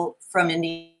 people from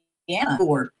Indiana who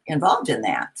were involved in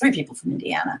that. 3 people from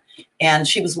Indiana, and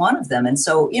she was one of them. And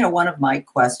so, one of my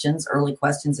early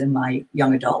questions in my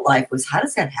young adult life was, how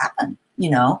does that happen?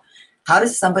 How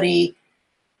does somebody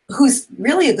who's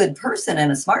really a good person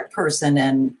and a smart person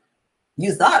and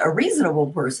you thought a reasonable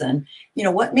person,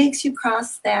 what makes you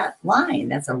cross that line?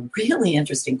 That's a really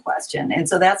interesting question. And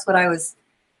so that's what I was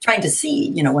trying to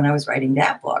see, when I was writing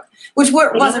that book, which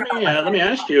wasn't. Let me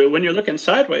ask you, when you're looking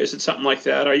sideways at something like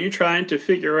that, are you trying to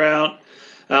figure out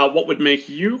what would make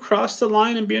you cross the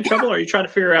line and be in trouble? Or are you trying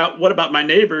to figure out what about my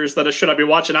neighbors that should I be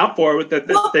watching out for that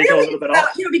they go a little bit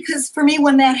off? Because for me,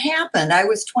 when that happened, I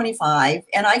was 25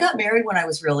 and I got married when I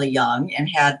was really young and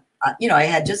had, I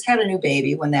had just had a new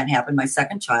baby when that happened, my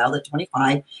second child at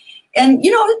 25. And,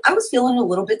 I was feeling a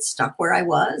little bit stuck where I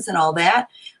was and all that.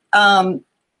 And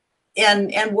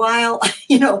while,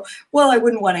 I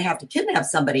wouldn't want to have to kidnap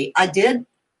somebody, I did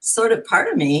sort of, part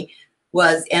of me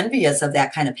was envious of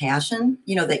that kind of passion,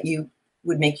 that you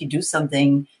would make you do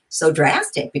something so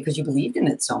drastic because you believed in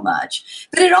it so much.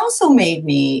 But it also made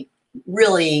me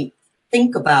really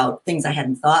think about things I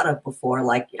hadn't thought of before.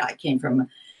 Like, I came from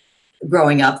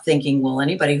growing up thinking, well,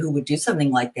 anybody who would do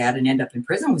something like that and end up in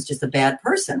prison was just a bad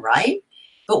person, right?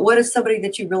 But what if somebody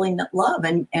that you really love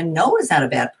and know is not a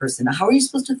bad person? How are you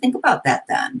supposed to think about that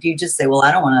then? Do you just say, well,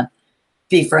 I don't want to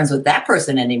be friends with that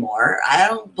person anymore? I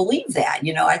don't believe that.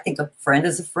 I think a friend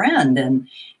is a friend.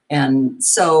 And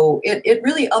so it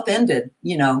really upended,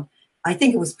 I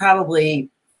think it was probably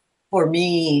for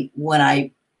me when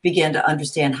I began to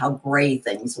understand how gray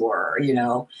things were,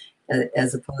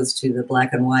 as opposed to the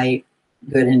black and white,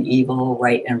 good and evil,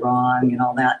 right and wrong, and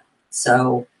all that.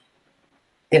 So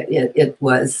it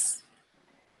was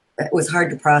hard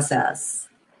to process.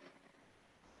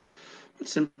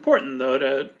 It's important,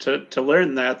 though, to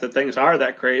learn that things are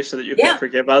that gray, so that you can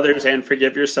forgive others and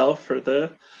forgive yourself for the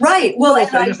right. Well, and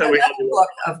things that we have a book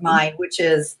of mine, which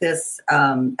is this.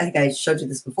 I think I showed you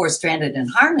this before. Stranded in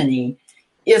Harmony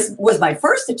was my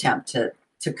first attempt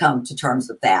to come to terms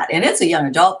with that, and it's a young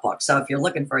adult book. So if you're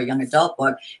looking for a young adult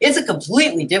book, it's a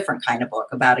completely different kind of book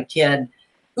about a kid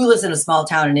who lives in a small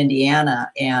town in Indiana,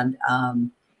 and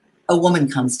a woman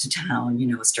comes to town,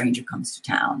 a stranger comes to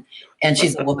town, and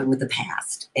she's a woman with a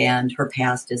past, and her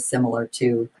past is similar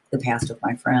to the past of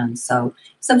my friend. So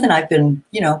something I've been,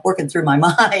 working through my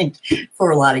mind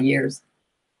for a lot of years.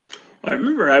 I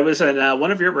remember I was in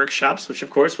one of your workshops, which of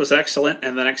course was excellent,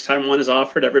 and the next time one is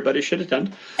offered, everybody should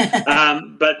attend.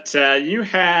 But you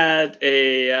had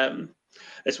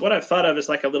it's what I've thought of as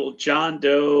like a little John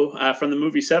Doe from the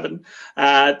movie Seven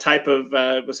type of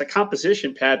was a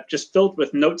composition pad just filled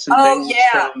with notes and Oh things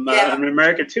yeah, from yeah. an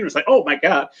American tune. It's like, oh my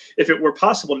God, if it were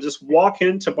possible to just walk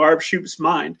into Barb Shoup's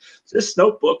mind, this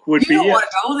notebook would You don't be want it.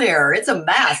 to go there. It's a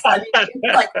mess. I mean,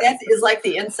 it's like that is like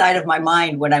the inside of my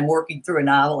mind when I'm working through a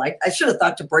novel. I should have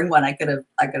thought to bring one. I could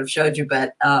have showed you,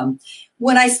 but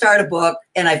when I start a book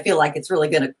and I feel like it's really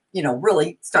going to,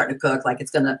 really starting to cook, like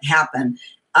it's going to happen,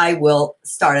 I will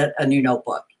start a new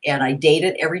notebook and I date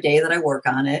it every day that I work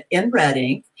on it in red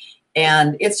ink.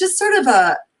 And it's just sort of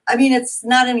it's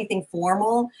not anything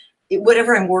formal.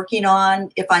 Whatever I'm working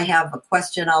on, if I have a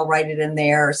question, I'll write it in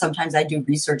there. Sometimes I do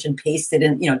research and paste it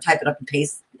in, type it up and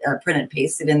paste, print and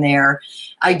paste it in there.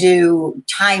 I do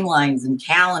timelines and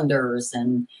calendars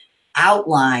and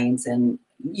outlines and,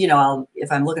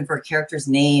 if I'm looking for a character's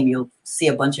name, you'll see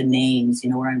a bunch of names,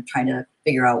 where I'm trying to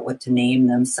figure out what to name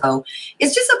them. So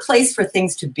it's just a place for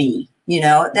things to be,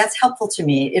 that's helpful to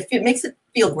me. If it makes it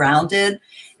feel grounded,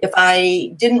 if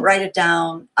I didn't write it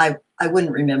down, I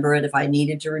wouldn't remember it if I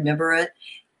needed to remember it.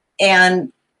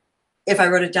 And if I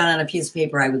wrote it down on a piece of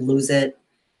paper, I would lose it.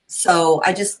 So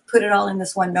I just put it all in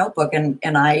this one notebook and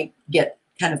I get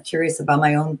kind of curious about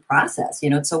my own process.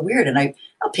 It's so weird. And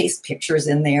I'll paste pictures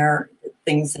in there,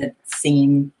 things that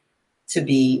seem to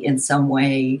be in some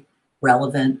way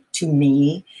relevant to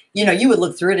me. You would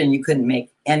look through it and you couldn't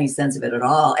make any sense of it at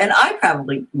all. And I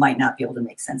probably might not be able to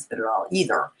make sense of it at all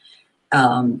either.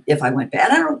 If I went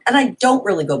back, and I don't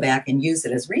really go back and use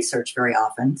it as research very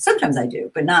often. Sometimes I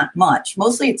do, but not much.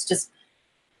 Mostly it's just,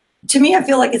 to me, I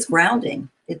feel like it's grounding.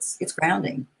 It's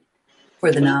grounding for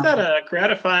the Isn't novel. that a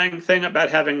gratifying thing about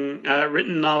having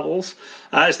written novels?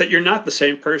 Is that you're not the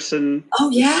same person Oh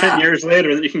 10 yeah. years later,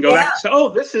 and then you can go back Yeah. and say, oh,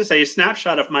 this is a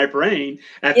snapshot of my brain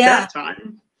at Yeah. that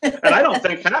time. And I don't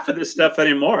think half of this stuff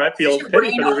anymore. I This is feel your pity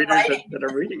brain for the on readers writing. that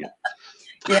are reading it.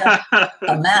 Yeah.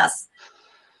 A mess.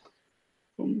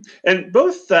 And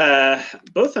both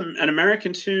an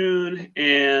American Tune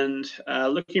and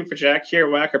Looking for Jack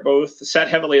Kerouac are both set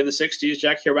heavily in the 60s.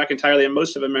 Jack Kerouac entirely, and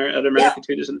most of an Yeah. American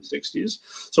Tune is in the 60s.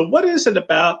 So what is it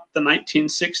about the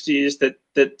 1960s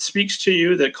that speaks to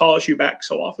you, that calls you back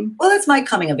so often? Well, that's my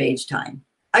coming of age time.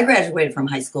 I graduated from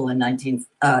high school in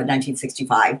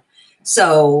 1965.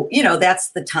 So, that's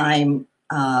the time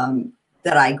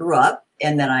that I grew up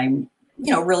and that I'm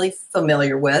really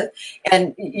familiar with.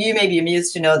 And you may be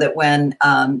amused to know that when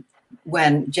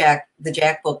the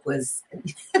Jack book was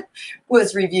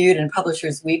was reviewed in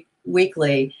Publishers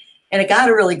Weekly, and it got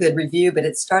a really good review, but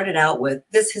it started out with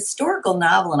this historical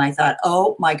novel, and I thought,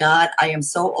 oh my God, I am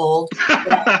so old.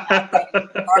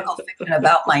 Historical fiction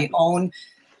about my own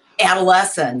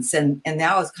adolescence, and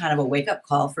that was kind of a wake-up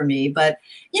call for me. But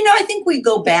I think we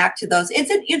go back to those. It's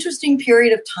an interesting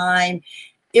period of time.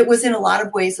 It was in a lot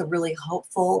of ways a really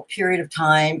hopeful period of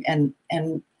time, and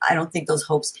I don't think those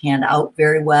hopes panned out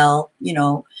very well.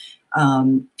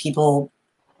 People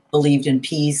believed in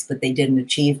peace, but they didn't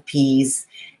achieve peace,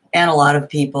 and a lot of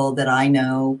people that I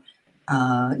know,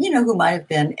 who might have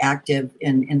been active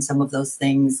in some of those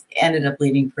things, ended up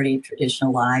leading pretty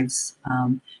traditional lives.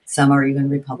 Some are even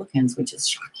Republicans, which is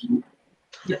shocking,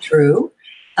 but true.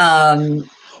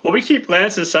 Well, we keep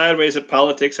glancing sideways at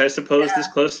politics. I suppose this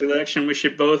close to the election, we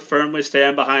should both firmly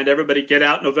stand behind everybody. Get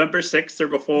out November 6th or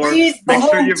before. Please Make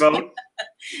sure vote. you vote.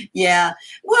 Yeah.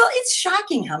 Well, it's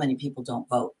shocking how many people don't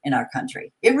vote in our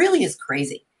country. It really is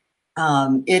crazy.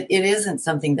 It isn't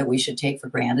something that we should take for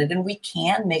granted, and we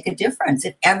can make a difference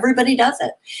if everybody does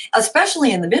it,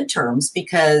 especially in the midterms,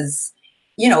 because,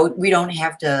 we don't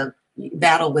have to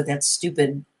battle with that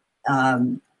stupid,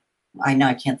 I know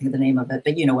I can't think of the name of it,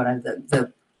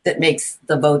 but that makes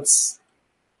the votes.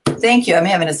 Thank you. I'm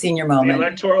having a senior moment. The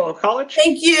Electoral College?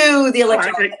 Thank you. The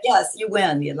Electoral. Right. Yes, you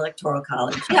win the Electoral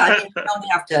College. Yeah, we don't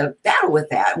have to battle with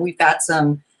that. We've got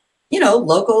some,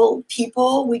 local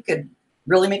people. We could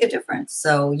really make a difference.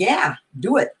 So yeah,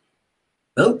 do it.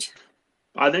 Vote.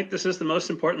 I think this is the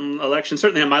most important election,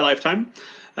 certainly in my lifetime.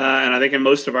 And I think in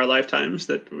most of our lifetimes,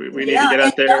 that we need to get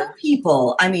out there.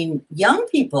 Young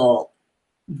people,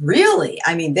 really,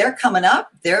 they're coming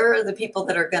up. They're the people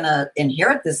that are going to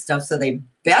inherit this stuff, so they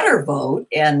better vote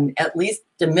and at least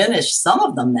diminish some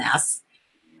of the mess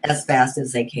as fast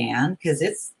as they can, because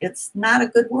it's not a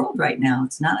good world right now.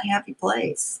 It's not a happy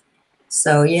place.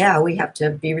 So yeah, we have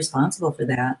to be responsible for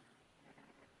that.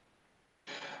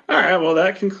 All right, well,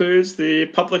 that concludes the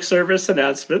public service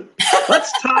announcement.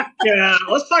 Let's talk Yeah,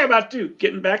 let's talk about Duke.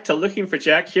 Getting back to looking for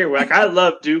Jack Kerouac. I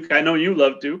love Duke. I know you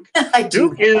love Duke. I do.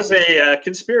 Duke is a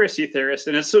conspiracy theorist,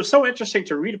 and it's so interesting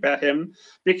to read about him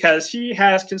because he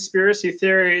has conspiracy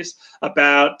theories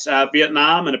about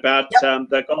Vietnam and about Yep.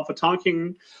 The Gulf of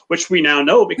Tonkin, which we now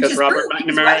know because Robert true.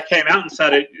 McNamara Right. came out and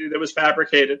said it was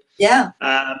fabricated. Yeah.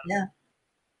 Yeah.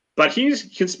 But he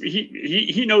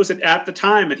knows it at the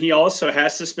time, and he also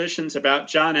has suspicions about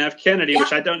John F. Kennedy,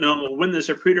 which I don't know when the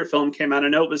Zapruder film came out. I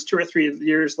know it was 2 or 3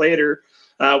 years later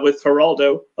with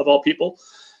Geraldo, of all people.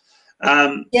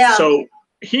 So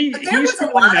he's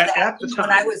feeling that at the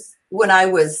time. When I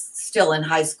was still in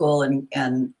high school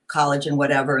and college and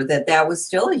whatever, that was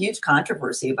still a huge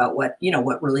controversy about what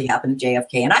really happened to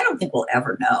JFK. And I don't think we'll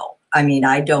ever know. I mean,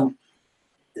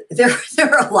 there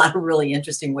are a lot of really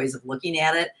interesting ways of looking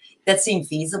at it that seem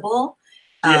feasible.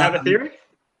 Do you have a theory?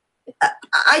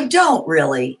 I don't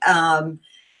really.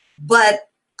 But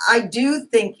I do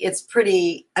think it's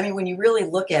pretty, I mean, when you really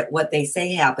look at what they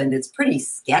say happened, it's pretty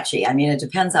sketchy. I mean, it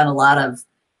depends on a lot of,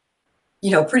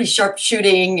 pretty sharp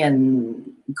shooting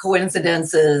and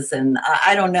coincidences. And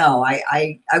I don't know.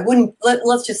 I wouldn't,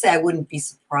 let's just say I wouldn't be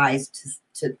surprised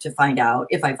to find out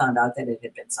if I found out that it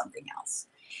had been something else.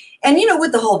 And,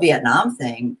 with the whole Vietnam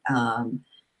thing,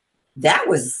 that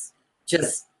was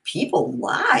just, people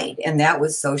lied. And that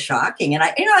was so shocking. And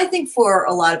I think for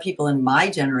a lot of people in my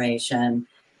generation,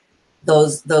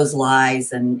 those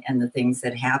lies and the things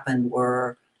that happened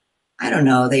were, I don't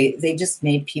know, they just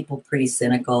made people pretty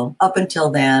cynical. Up until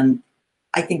then,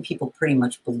 I think people pretty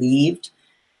much believed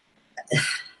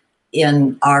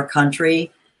in our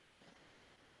country.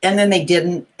 And then they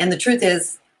didn't. And the truth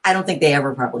is, I don't think they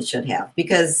ever probably should have,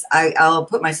 because I'll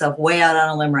put myself way out on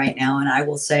a limb right now, and I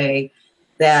will say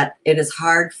that it is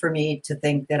hard for me to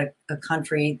think that a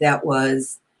country that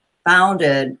was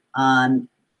founded on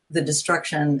the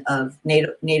destruction of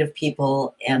Native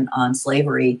people and on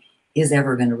slavery is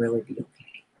ever going to really be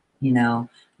okay.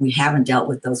 We haven't dealt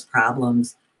with those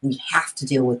problems. We have to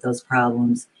deal with those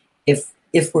problems if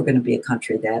we're going to be a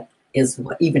country that is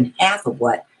even half of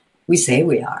what we say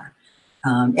we are.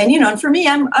 And for me,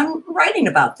 I'm writing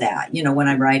about that, when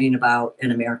I'm writing about An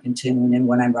American Tune, and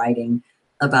when I'm writing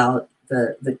about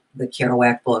the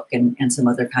Kerouac book and some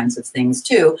other kinds of things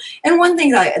too. And one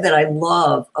thing that I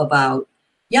love about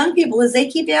young people is they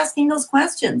keep asking those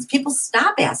questions. People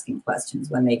stop asking questions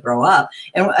when they grow up.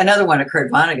 And another one of Kurt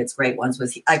Vonnegut's great ones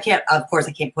was, I can't quote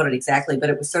it exactly, but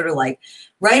it was sort of like,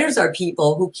 writers are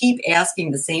people who keep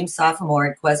asking the same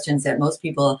sophomoric questions that most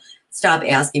people stop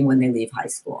asking when they leave high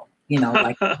school.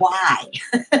 Like, why?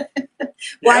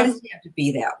 Why does it have to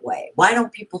be that way? Why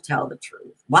don't people tell the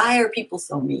truth? Why are people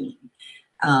so mean?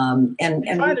 And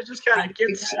it just kind of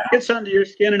gets under your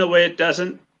skin in a way it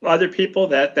doesn't other people,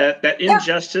 that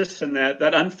injustice and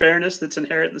that unfairness that's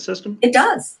inherent in the system? It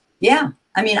does. Yeah.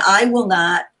 I mean,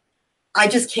 I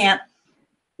just can't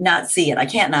not see it. I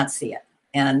can't not see it.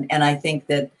 And I think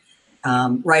that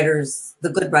the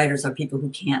good writers are people who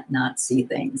can't not see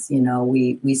things.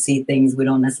 We see things, we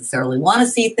don't necessarily want to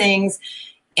see things,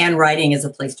 and writing is a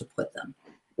place to put them.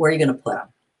 Where are you going to put them?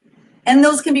 And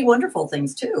those can be wonderful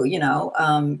things too.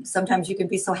 Sometimes you can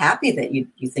be so happy that you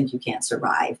think you can't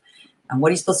survive. And what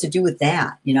are you supposed to do with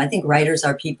that? I think writers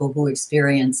are people who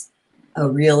experience a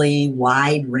really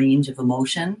wide range of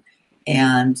emotion,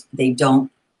 and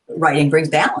writing brings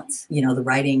balance. The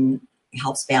writing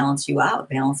helps balance you out,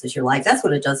 balances your life. That's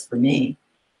what it does for me.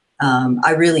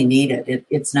 I really need it.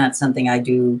 It's not something I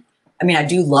do. I mean, I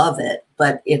do love it,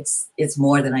 but it's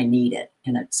more than I need it.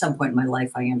 And at some point in my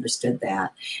life, I understood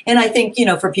that. And I think,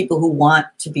 for people who want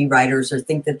to be writers or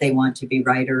think that they want to be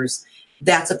writers,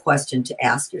 that's a question to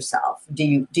ask yourself. Do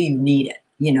you need it?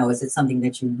 Is it something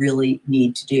that you really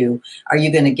need to do? Are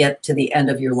you going to get to the end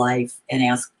of your life and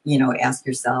ask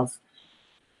yourself,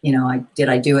 did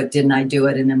I do it? Didn't I do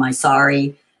it? And am I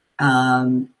sorry?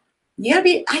 I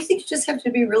think you just have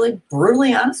to be really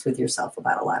brutally honest with yourself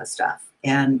about a lot of stuff.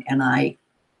 And I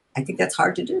think that's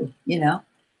hard to do,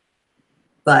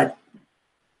 but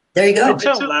there you go. I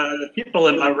tell the people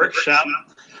in my workshop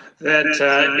that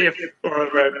if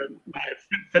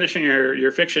finishing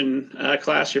your fiction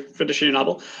class, you're finishing a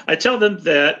novel, I tell them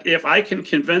that if I can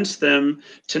convince them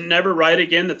to never write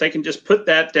again, that they can just put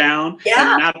that down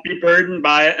and not be burdened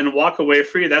by it and walk away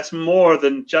free, that's more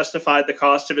than justified the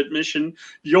cost of admission.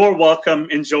 You're welcome.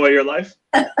 Enjoy your life.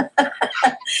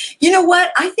 You know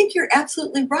what? I think you're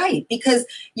absolutely right, because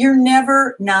you're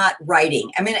never not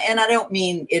writing. I mean, and I don't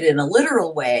mean it in a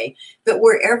literal way, but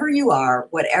wherever you are,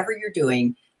 whatever you're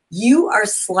doing, you are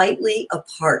slightly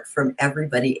apart from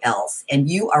everybody else, and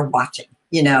you are watching,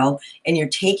 and you're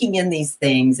taking in these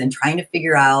things and trying to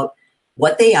figure out,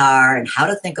 what they are and how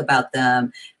to think about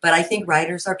them. But I think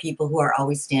writers are people who are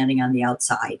always standing on the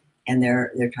outside, and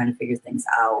they're trying to figure things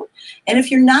out. And if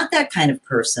you're not that kind of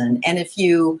person, and if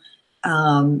you,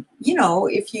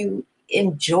 if you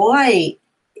enjoy,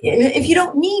 if you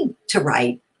don't need to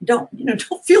write, don't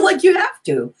feel like you have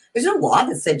to. There's no law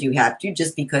that said you have to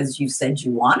just because you said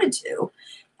you wanted to.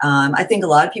 I think a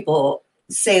lot of people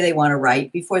say they want to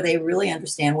write before they really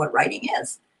understand what writing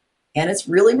is. And it's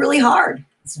really, really hard.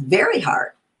 It's very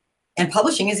hard. And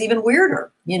publishing is even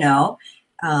weirder,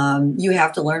 You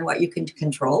have to learn what you can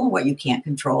control and what you can't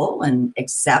control, and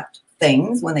accept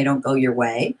things when they don't go your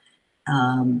way.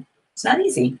 It's not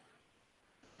easy.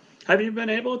 Have you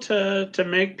been able to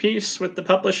make peace with the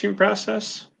publishing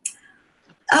process?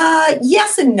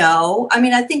 Yes and no. I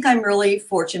mean, I think I'm really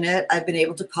fortunate. I've been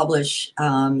able to publish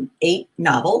 8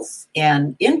 novels,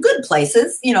 and in good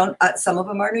places. Some of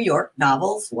them are New York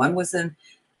novels. One was in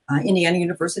Indiana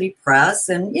University Press,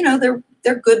 and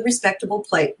they're good, respectable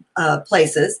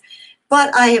places.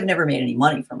 But I have never made any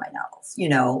money from my novels.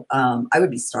 I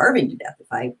would be starving to death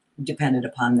if I depended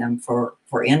upon them for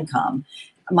income.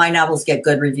 My novels get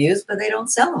good reviews, but they don't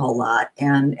sell a whole lot,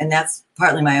 and that's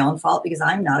partly my own fault, because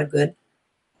I'm not a good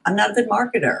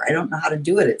marketer. I don't know how to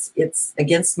do it. It's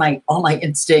against all my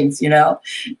instincts.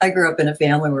 I grew up in a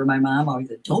family where my mom always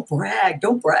said, "Don't brag,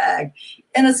 don't brag,"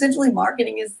 and essentially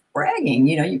marketing is bragging.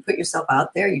 You put yourself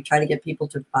out there, you try to get people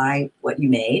to buy what you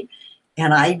made,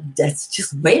 and that's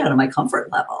just way out of my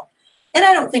comfort level. And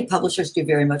I don't think publishers do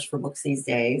very much for books these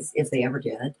days, if they ever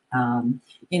did.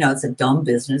 It's a dumb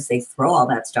business. They throw all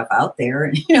that stuff out there,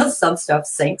 and some stuff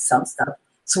sinks, some stuff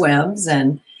swims,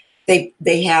 and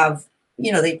they have.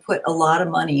 They put a lot of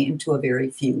money into a very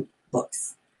few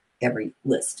books, every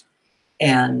list.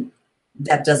 And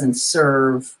that doesn't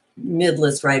serve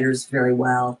mid-list writers very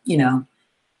well.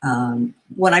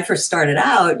 When I first started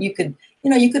out, you could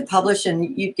publish,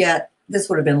 and you'd get, this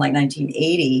would have been like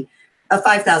 1980, a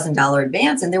 $5,000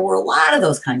 advance. And there were a lot of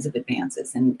those kinds of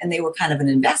advances, and they were kind of an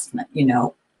investment.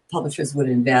 Publishers would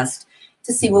invest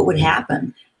to see what would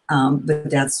happen. But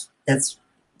that's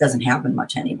doesn't happen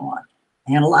much anymore.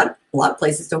 And a lot of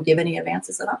places don't give any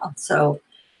advances at all. So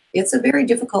it's a very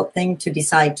difficult thing to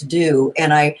decide to do.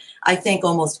 And I think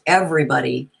almost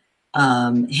everybody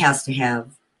has to have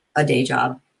a day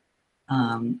job.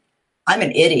 I'm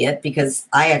an idiot, because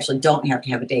I actually don't have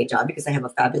to have a day job, because I have a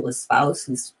fabulous spouse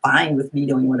who's fine with me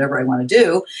doing whatever I want to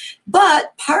do.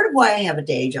 But part of why I have a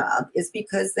day job is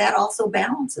because that also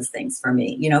balances things for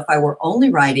me. If I were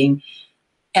only writing,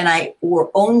 and I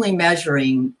were only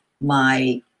measuring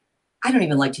I don't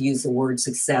even like to use the word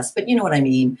success, but you know what I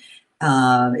mean.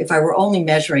 If I were only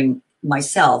measuring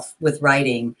myself with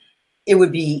writing, it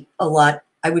would be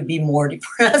I would be more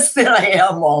depressed than I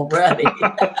am already.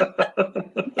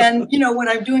 And, when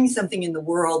I'm doing something in the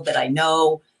world that I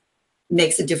know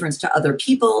makes a difference to other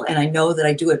people, and I know that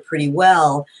I do it pretty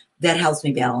well, that helps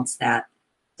me balance that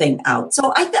thing out.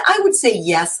 So I would say,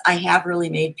 yes, I have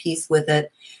really made peace with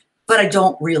it, but I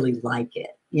don't really like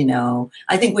it.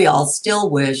 I think we all still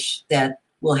wish that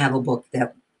we'll have a book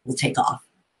that will take off.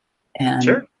 And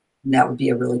Sure. That would be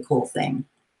a really cool thing.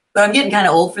 But I'm getting kind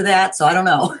of old for that, so I don't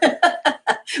know.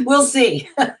 We'll see.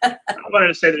 I wanted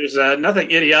to say there's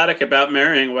nothing idiotic about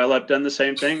marrying. Well, I've done the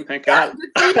same thing. Thank God.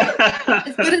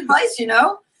 It's good advice,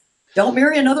 Don't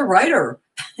marry another writer.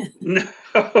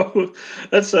 No,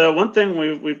 that's one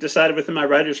thing we've decided within my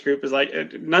writers group is like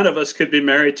none of us could be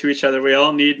married to each other. We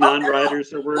all need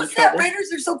non-writers, or we're in trouble.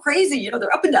 Writers are so crazy.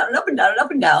 They're up and down and up and down and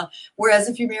up and down. Whereas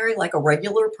if you marry like a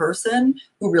regular person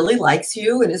who really likes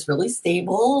you and is really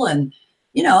stable, and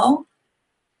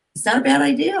it's not a bad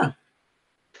idea.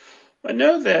 I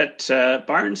know that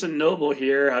Barnes and Noble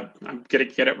here, I'm going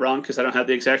to get it wrong because I don't have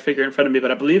the exact figure in front of me, but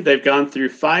I believe they've gone through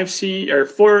 5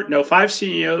 CEOs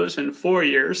in 4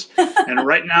 years. And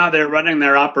right now they're running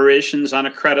their operations on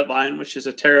a credit line, which is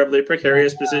a terribly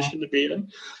precarious position to be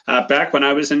in. Back when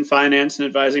I was in finance and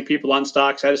advising people on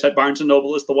stocks, I just had Barnes and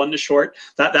Noble as the one to short.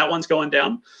 That one's going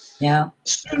down. Yeah.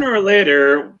 Sooner or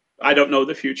later, I don't know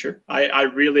the future. I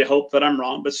really hope that I'm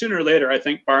wrong, but sooner or later, I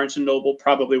think Barnes and Noble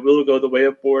probably will go the way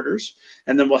of Borders,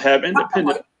 and then we'll have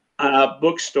independent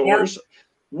bookstores. Yeah.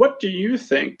 What do you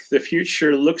think the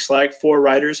future looks like for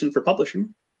writers and for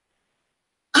publishing?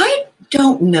 I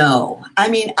don't know. I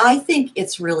mean, I think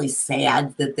it's really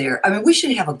sad that we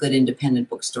should have a good independent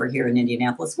bookstore here in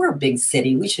Indianapolis. We're a big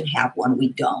city. We should have one. We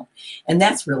don't. And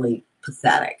that's really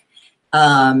pathetic.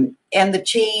 And the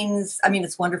chains,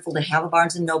 it's wonderful to have a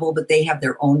Barnes and Noble, but they have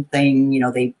their own thing.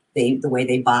 The way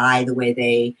they buy, the way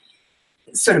they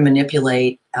sort of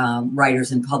manipulate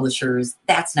writers and publishers.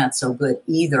 That's not so good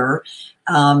either.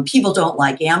 People don't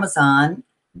like Amazon,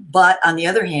 but on the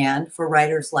other hand, for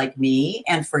writers like me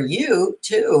and for you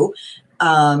too,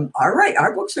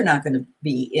 our books are not going to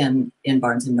be in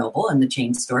Barnes and Noble and the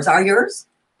chain stores. Are yours?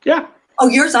 Yeah. Oh,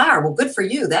 yours are. Well, good for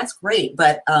you. That's great.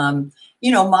 But mine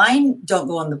don't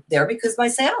go there because my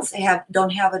sales don't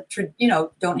have a good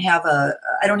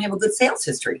sales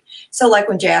history. So like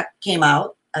when Jack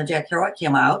Kerouac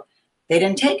came out, they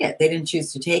didn't take it. They didn't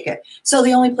choose to take it. So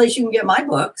the only place you can get my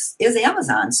books is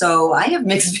Amazon. So I have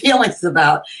mixed feelings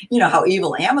about, how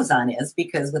evil Amazon is,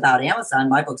 because without Amazon,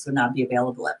 my books would not be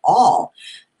available at all.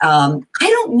 I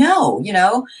don't know,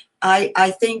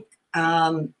 I think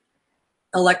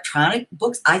electronic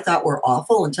books I thought were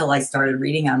awful until I started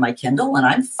reading on my Kindle, and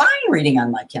I'm fine reading on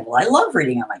my Kindle. I love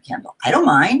reading on my Kindle. I don't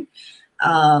mind.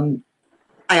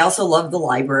 I also love the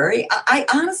library. I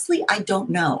honestly, I don't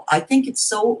know. I think it's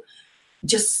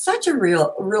such a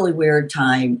really weird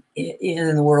time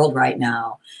in the world right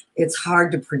now. It's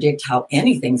hard to predict how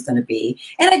anything's going to be.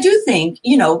 And I do think,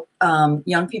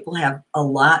 young people have a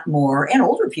lot more, and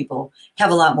older people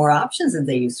have a lot more options than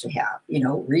they used to have.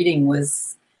 Reading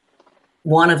was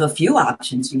one of a few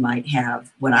options you might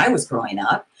have when I was growing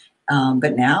up.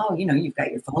 But now, you've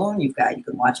got your phone, you can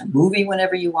watch a movie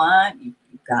whenever you want.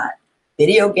 You've got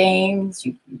video games,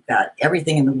 you've got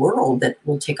everything in the world that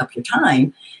will take up your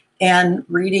time. And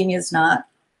reading is not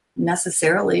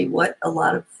necessarily what a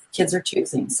lot of kids are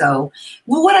choosing. So,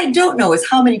 well, what I don't know is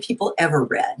how many people ever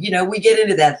read. We get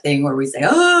into that thing where we say,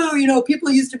 oh, people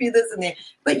used to be this and that.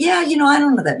 But yeah, I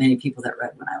don't know that many people that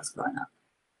read when I was growing up.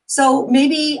 So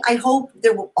maybe I hope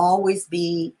there will always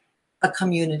be a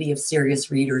community of serious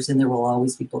readers, and there will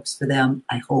always be books for them.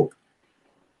 I hope.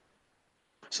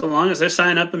 So long as they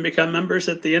sign up and become members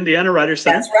at the Indiana Writers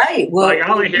Center. That's right. Well, I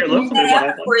only hear locally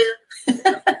for you.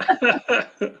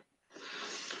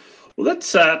 Well,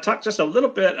 let's talk just a little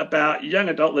bit about young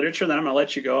adult literature. Then I'm going to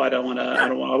let you go. I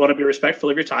want to be respectful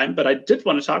of your time, but I did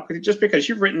want to talk with you just because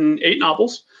you've written 8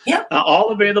 novels. Yeah.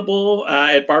 All available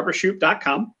at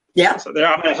barbarashoup.com. Yeah. So there,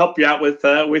 I'm going to help you out with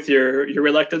your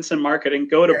reluctance in marketing.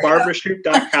 Go to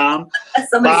barbarashoup.com.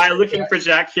 By looking for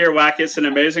Jack Kerouac. It's an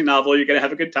amazing novel. You're going to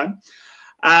have a good time.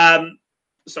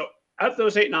 So of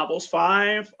those 8 novels,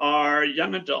 5 are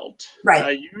young adult.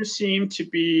 Right. You seem to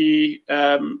be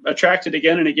attracted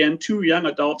again and again to young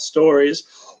adult stories.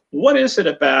 What is it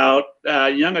about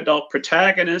young adult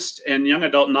protagonists and young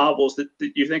adult novels that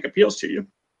you think appeals to you?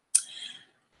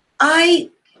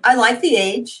 I like the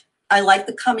age. I like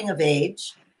the coming of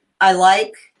age. I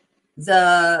like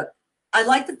the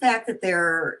fact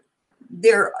that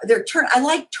I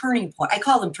like turning point. I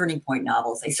call them turning point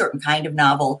novels, a certain kind of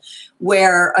novel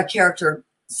where a character,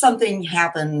 something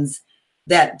happens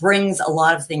that brings a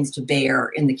lot of things to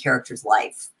bear in the character's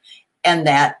life, and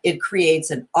that it creates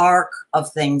an arc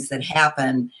of things that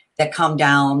happen that come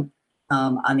down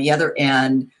on the other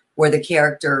end, where the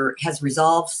character has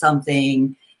resolved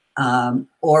something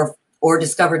or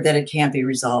discovered that it can't be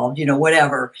resolved,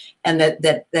 whatever, and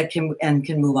that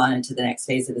can move on into the next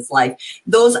phase of his life.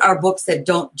 Those are books that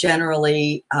don't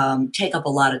generally take up a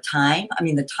lot of time. I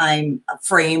mean, the time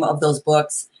frame of those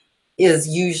books is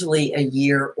usually a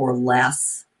year or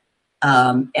less,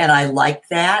 and I like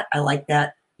that. I like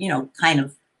that, kind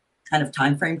of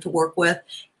time frame to work with,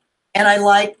 and I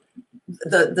like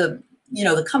the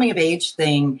coming of age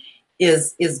thing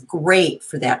is great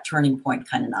for that turning point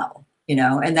kind of novel.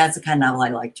 And that's the kind of novel I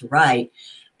like to write.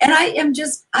 And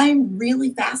I'm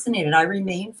really fascinated. I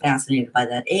remain fascinated by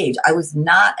that age. I was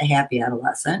not a happy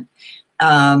adolescent.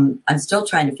 I'm still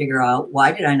trying to figure out,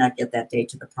 why did I not get that date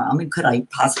to the prom? And could I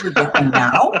possibly get one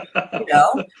now?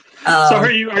 So are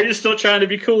you still trying to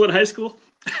be cool in high school?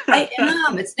 I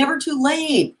am. It's never too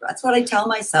late. That's what I tell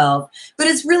myself. But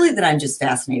it's really that I'm just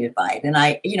fascinated by it. And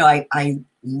I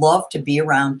love to be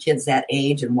around kids that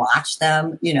age and watch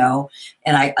them, and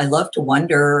I love to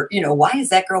wonder, why is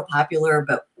that girl popular,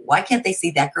 but why can't they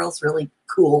see that girl's really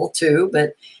cool too?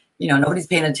 But, nobody's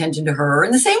paying attention to her.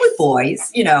 And the same with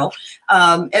boys, and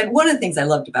one of the things I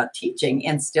loved about teaching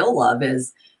and still love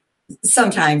is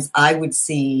sometimes I would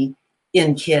see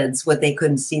in kids what they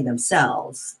couldn't see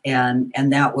themselves. And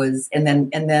that was, and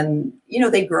then,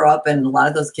 they grow up, and a lot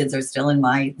of those kids are still in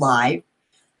my life.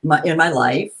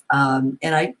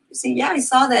 And I see, I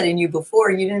saw that in you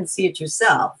before. You didn't see it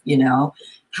yourself,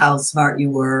 how smart you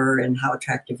were and how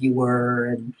attractive you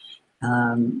were.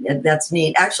 And that's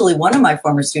neat. Actually, one of my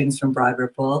former students from Broad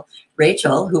Ripple,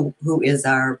 Rachel, who is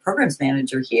our programs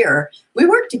manager here, we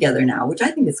work together now, which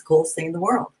I think is the coolest thing in the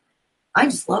world. I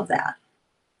just love that.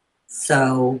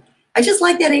 So I just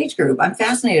like that age group. I'm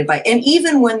fascinated by it. And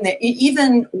even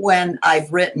when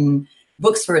I've written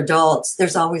books for adults,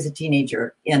 there's always a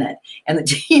teenager in it. And the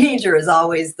teenager is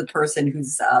always the person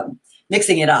who's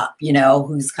mixing it up,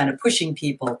 who's kind of pushing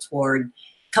people toward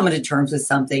coming to terms with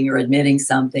something or admitting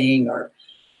something or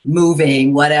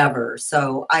moving, whatever.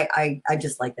 So I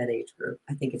just like that age group.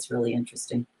 I think it's really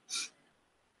interesting.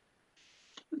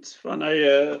 It's fun.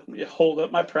 I hold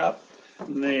up my prop.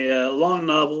 The long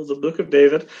novel, The Book of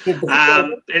David.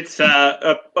 It's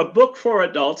a book for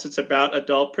adults. It's about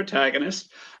adult protagonists.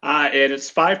 And it's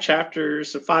 5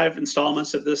 chapters, 5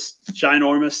 installments of this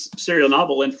ginormous serial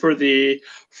novel. And for the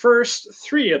first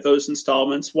 3 of those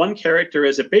installments, one character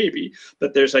is a baby,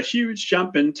 but there's a huge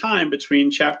jump in time between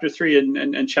chapter 3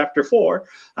 and chapter 4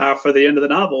 for the end of the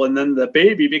novel. And then the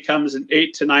baby becomes an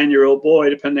 8 to 9-year-old boy,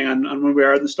 depending on when we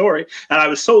are in the story. And I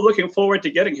was so looking forward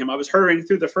to getting him. I was hurrying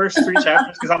through the first 3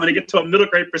 chapters because I'm going to get to a middle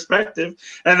grade perspective,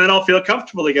 and then I'll feel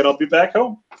comfortable again. I'll be back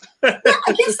home. Yeah,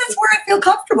 I guess that's where I feel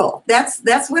comfortable. That's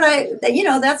what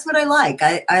that's what I like.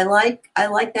 I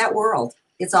like that world.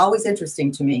 It's always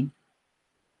interesting to me.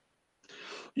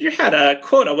 You had a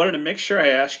quote I wanted to make sure I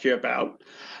asked you about.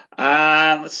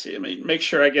 Let's see. Let me make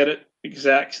sure I get it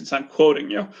exact since I'm quoting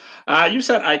you. You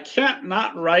said, "I can't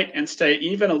not write and stay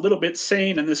even a little bit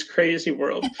sane in this crazy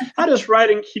world." How does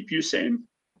writing keep you sane?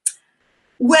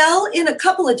 Well, in a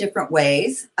couple of different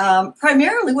ways.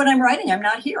 Primarily when I'm writing, I'm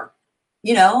not here.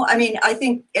 I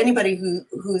think anybody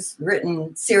who's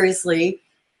written seriously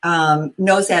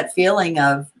knows that feeling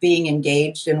of being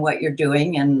engaged in what you're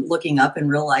doing and looking up and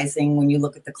realizing when you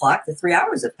look at the clock, the 3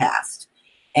 hours have passed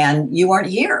and you weren't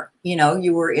here.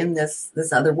 You were in this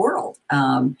other world.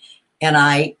 And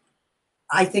I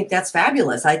think that's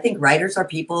fabulous. I think writers are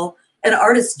people, and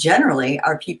artists generally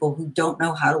are people who don't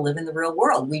know how to live in the real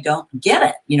world. We don't get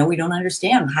it. We don't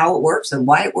understand how it works and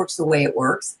why it works the way it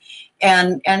works.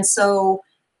 And so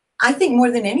I think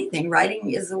more than anything,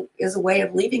 writing is a way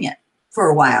of leaving it for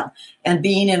a while and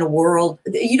being in a world.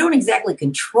 You don't exactly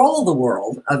control the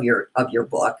world of your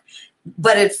book,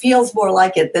 but it feels more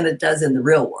like it than it does in the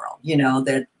real world.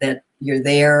 That you're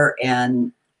there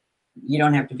and you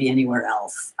don't have to be anywhere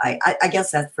else. I guess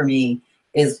that for me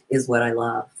is what I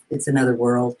love. It's another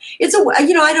world. It's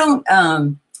I don't.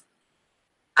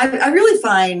 I really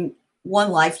find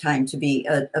one lifetime to be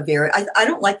a very, I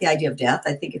don't like the idea of death.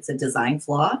 I think it's a design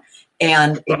flaw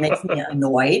and it makes me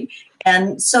annoyed.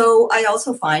 And so I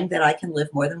also find that I can live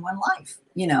more than one life,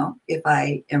 if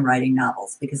I am writing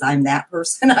novels, because I'm that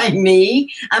person, I'm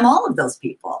me, I'm all of those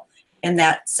people. And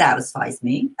that satisfies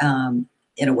me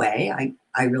in a way.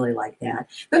 I really like that.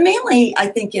 But mainly, I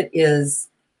think it is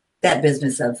that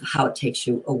business of how it takes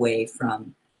you away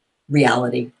from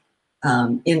reality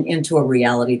into a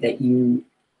reality that you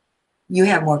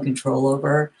have more control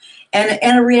over,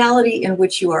 and a reality in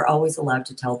which you are always allowed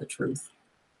to tell the truth.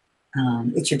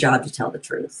 It's your job to tell the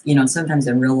truth. Sometimes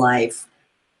in real life,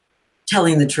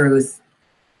 telling the truth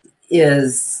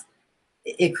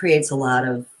it creates a lot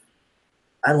of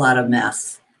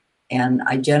mess. And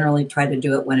I generally try to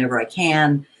do it whenever I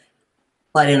can.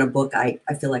 But in a book, I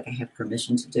feel like I have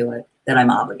permission to do it, that I'm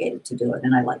obligated to do it.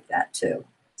 And I like that too.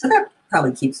 So that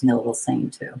probably keeps me a little sane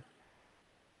too.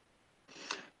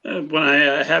 When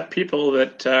I have people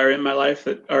that are in my life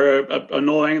that are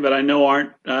annoying, that I know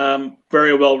aren't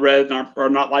very well read and are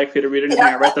not likely to read anything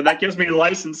I write, then that gives me a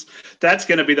license. That's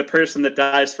going to be the person that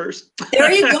dies first.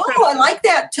 There you go. I like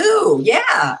that too.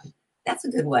 Yeah, that's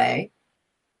a good way.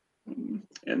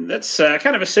 And that's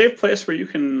kind of a safe place where you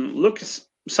can look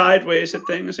sideways at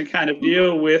things and kind of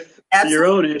deal with your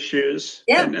own issues,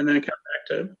 and then come back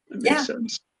to it. That makes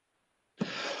sense.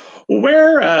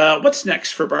 What's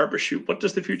next for Barbara Shoup? What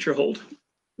does the future hold?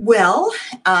 Well,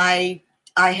 I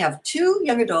have 2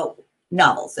 young adult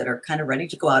novels that are kind of ready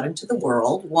to go out into the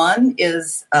world. One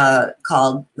is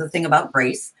called The Thing About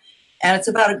Grace, and it's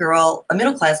about a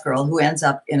middle-class girl who ends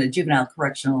up in a juvenile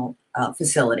correctional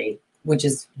facility, which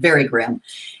is very grim.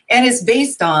 And it's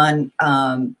based on,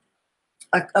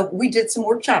 we did some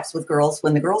workshops with girls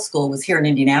when the girls' school was here in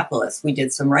Indianapolis. We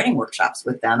did some writing workshops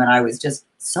with them, and I was just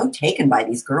so taken by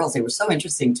these girls. They were so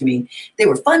interesting to me. They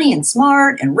were funny and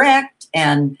smart and wrecked,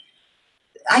 and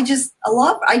I just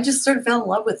sort of fell in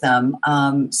love with them.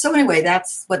 So anyway,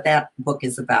 that's what that book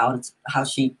is about. It's how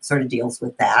she sort of deals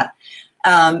with that.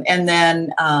 And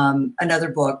then another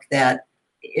book that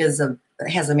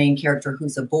has a main character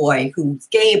who's a boy who's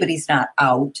gay, but he's not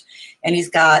out. And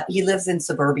he lives in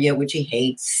suburbia, which he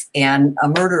hates. And a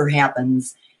murder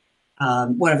happens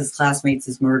one of his classmates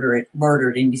is murdered,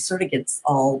 and he sort of gets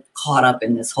all caught up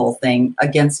in this whole thing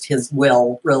against his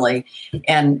will, really,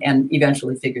 and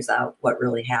eventually figures out what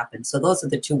really happened. So those are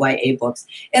the two YA books.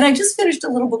 And I just finished a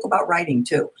little book about writing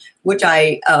too, which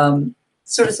I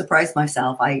sort of surprised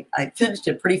myself. I finished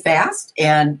it pretty fast,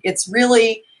 and it's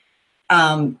really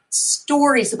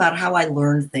stories about how I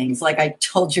learned things. Like I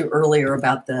told you earlier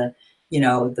about the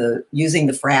using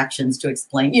the fractions to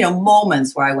explain,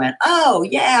 moments where I went, oh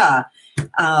yeah.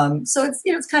 So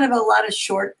it's kind of a lot of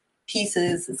short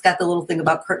pieces. It's got the little thing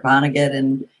about Kurt Vonnegut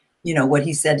and, what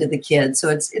he said to the kids. So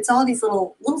it's all these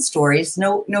little stories.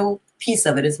 No piece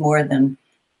of it is more than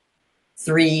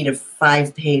 3 to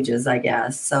 5 pages, I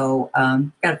guess. So,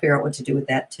 got to figure out what to do with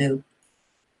that too.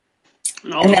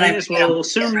 All and then these will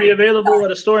soon be available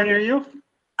at a store near you?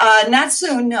 Not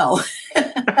soon, no,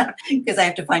 because I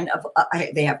have to find.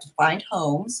 They have to find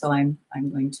homes, so I'm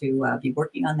going to be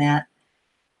working on that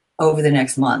over the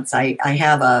next months. I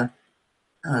have a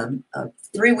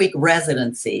 3-week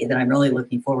residency that I'm really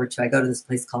looking forward to. I go to this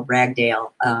place called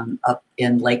Ragdale up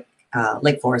in Lake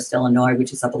Forest, Illinois,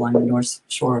 which is up along the North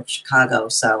Shore of Chicago.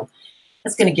 So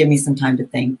that's going to give me some time to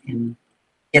think and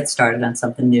get started on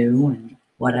something new and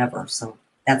whatever. So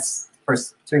that's the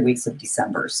first 3 weeks of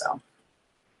December. So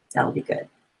that'll be good.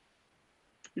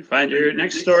 You find your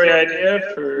next story idea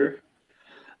for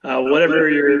whatever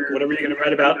you're going to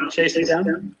write about and chasing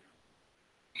down?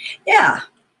 Yeah.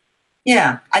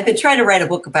 I've been trying to write a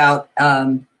book about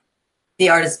the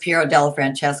artist Piero della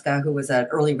Francesca, who was an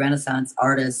early Renaissance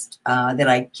artist that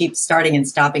I keep starting and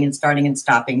stopping and starting and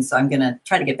stopping. So I'm going to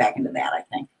try to get back into that, I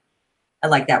think. I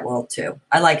like that world too.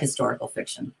 I like historical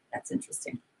fiction. That's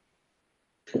interesting.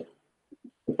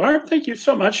 Barb, thank you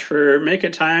so much for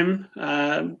making time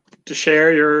to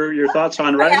share your thoughts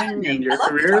on writing and your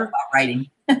career. About writing.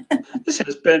 This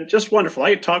has been just wonderful.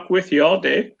 I could talk with you all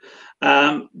day,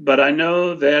 but I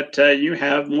know that you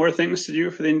have more things to do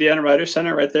for the Indiana Writers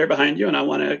Center right there behind you, and I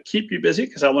want to keep you busy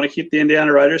because I want to keep the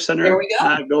Indiana Writers Center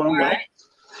going well.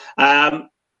 Right.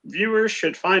 Viewers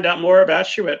should find out more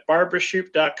about you at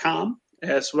barbarashoup.com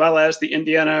as well as the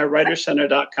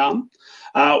IndianaWritersCenter.com.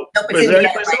 Is there any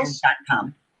place else?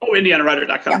 Oh,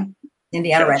 IndianaWriter.com. Yeah.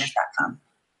 IndianaWriters.com.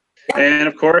 Yep. And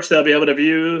of course, they'll be able to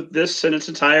view this in its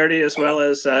entirety, as well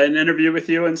as an interview with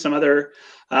you and some other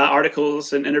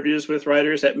articles and interviews with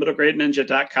writers at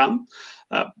middlegradeninja.com.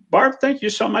 Barb, thank you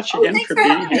so much again for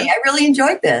being here. I really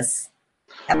enjoyed this.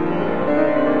 Yep.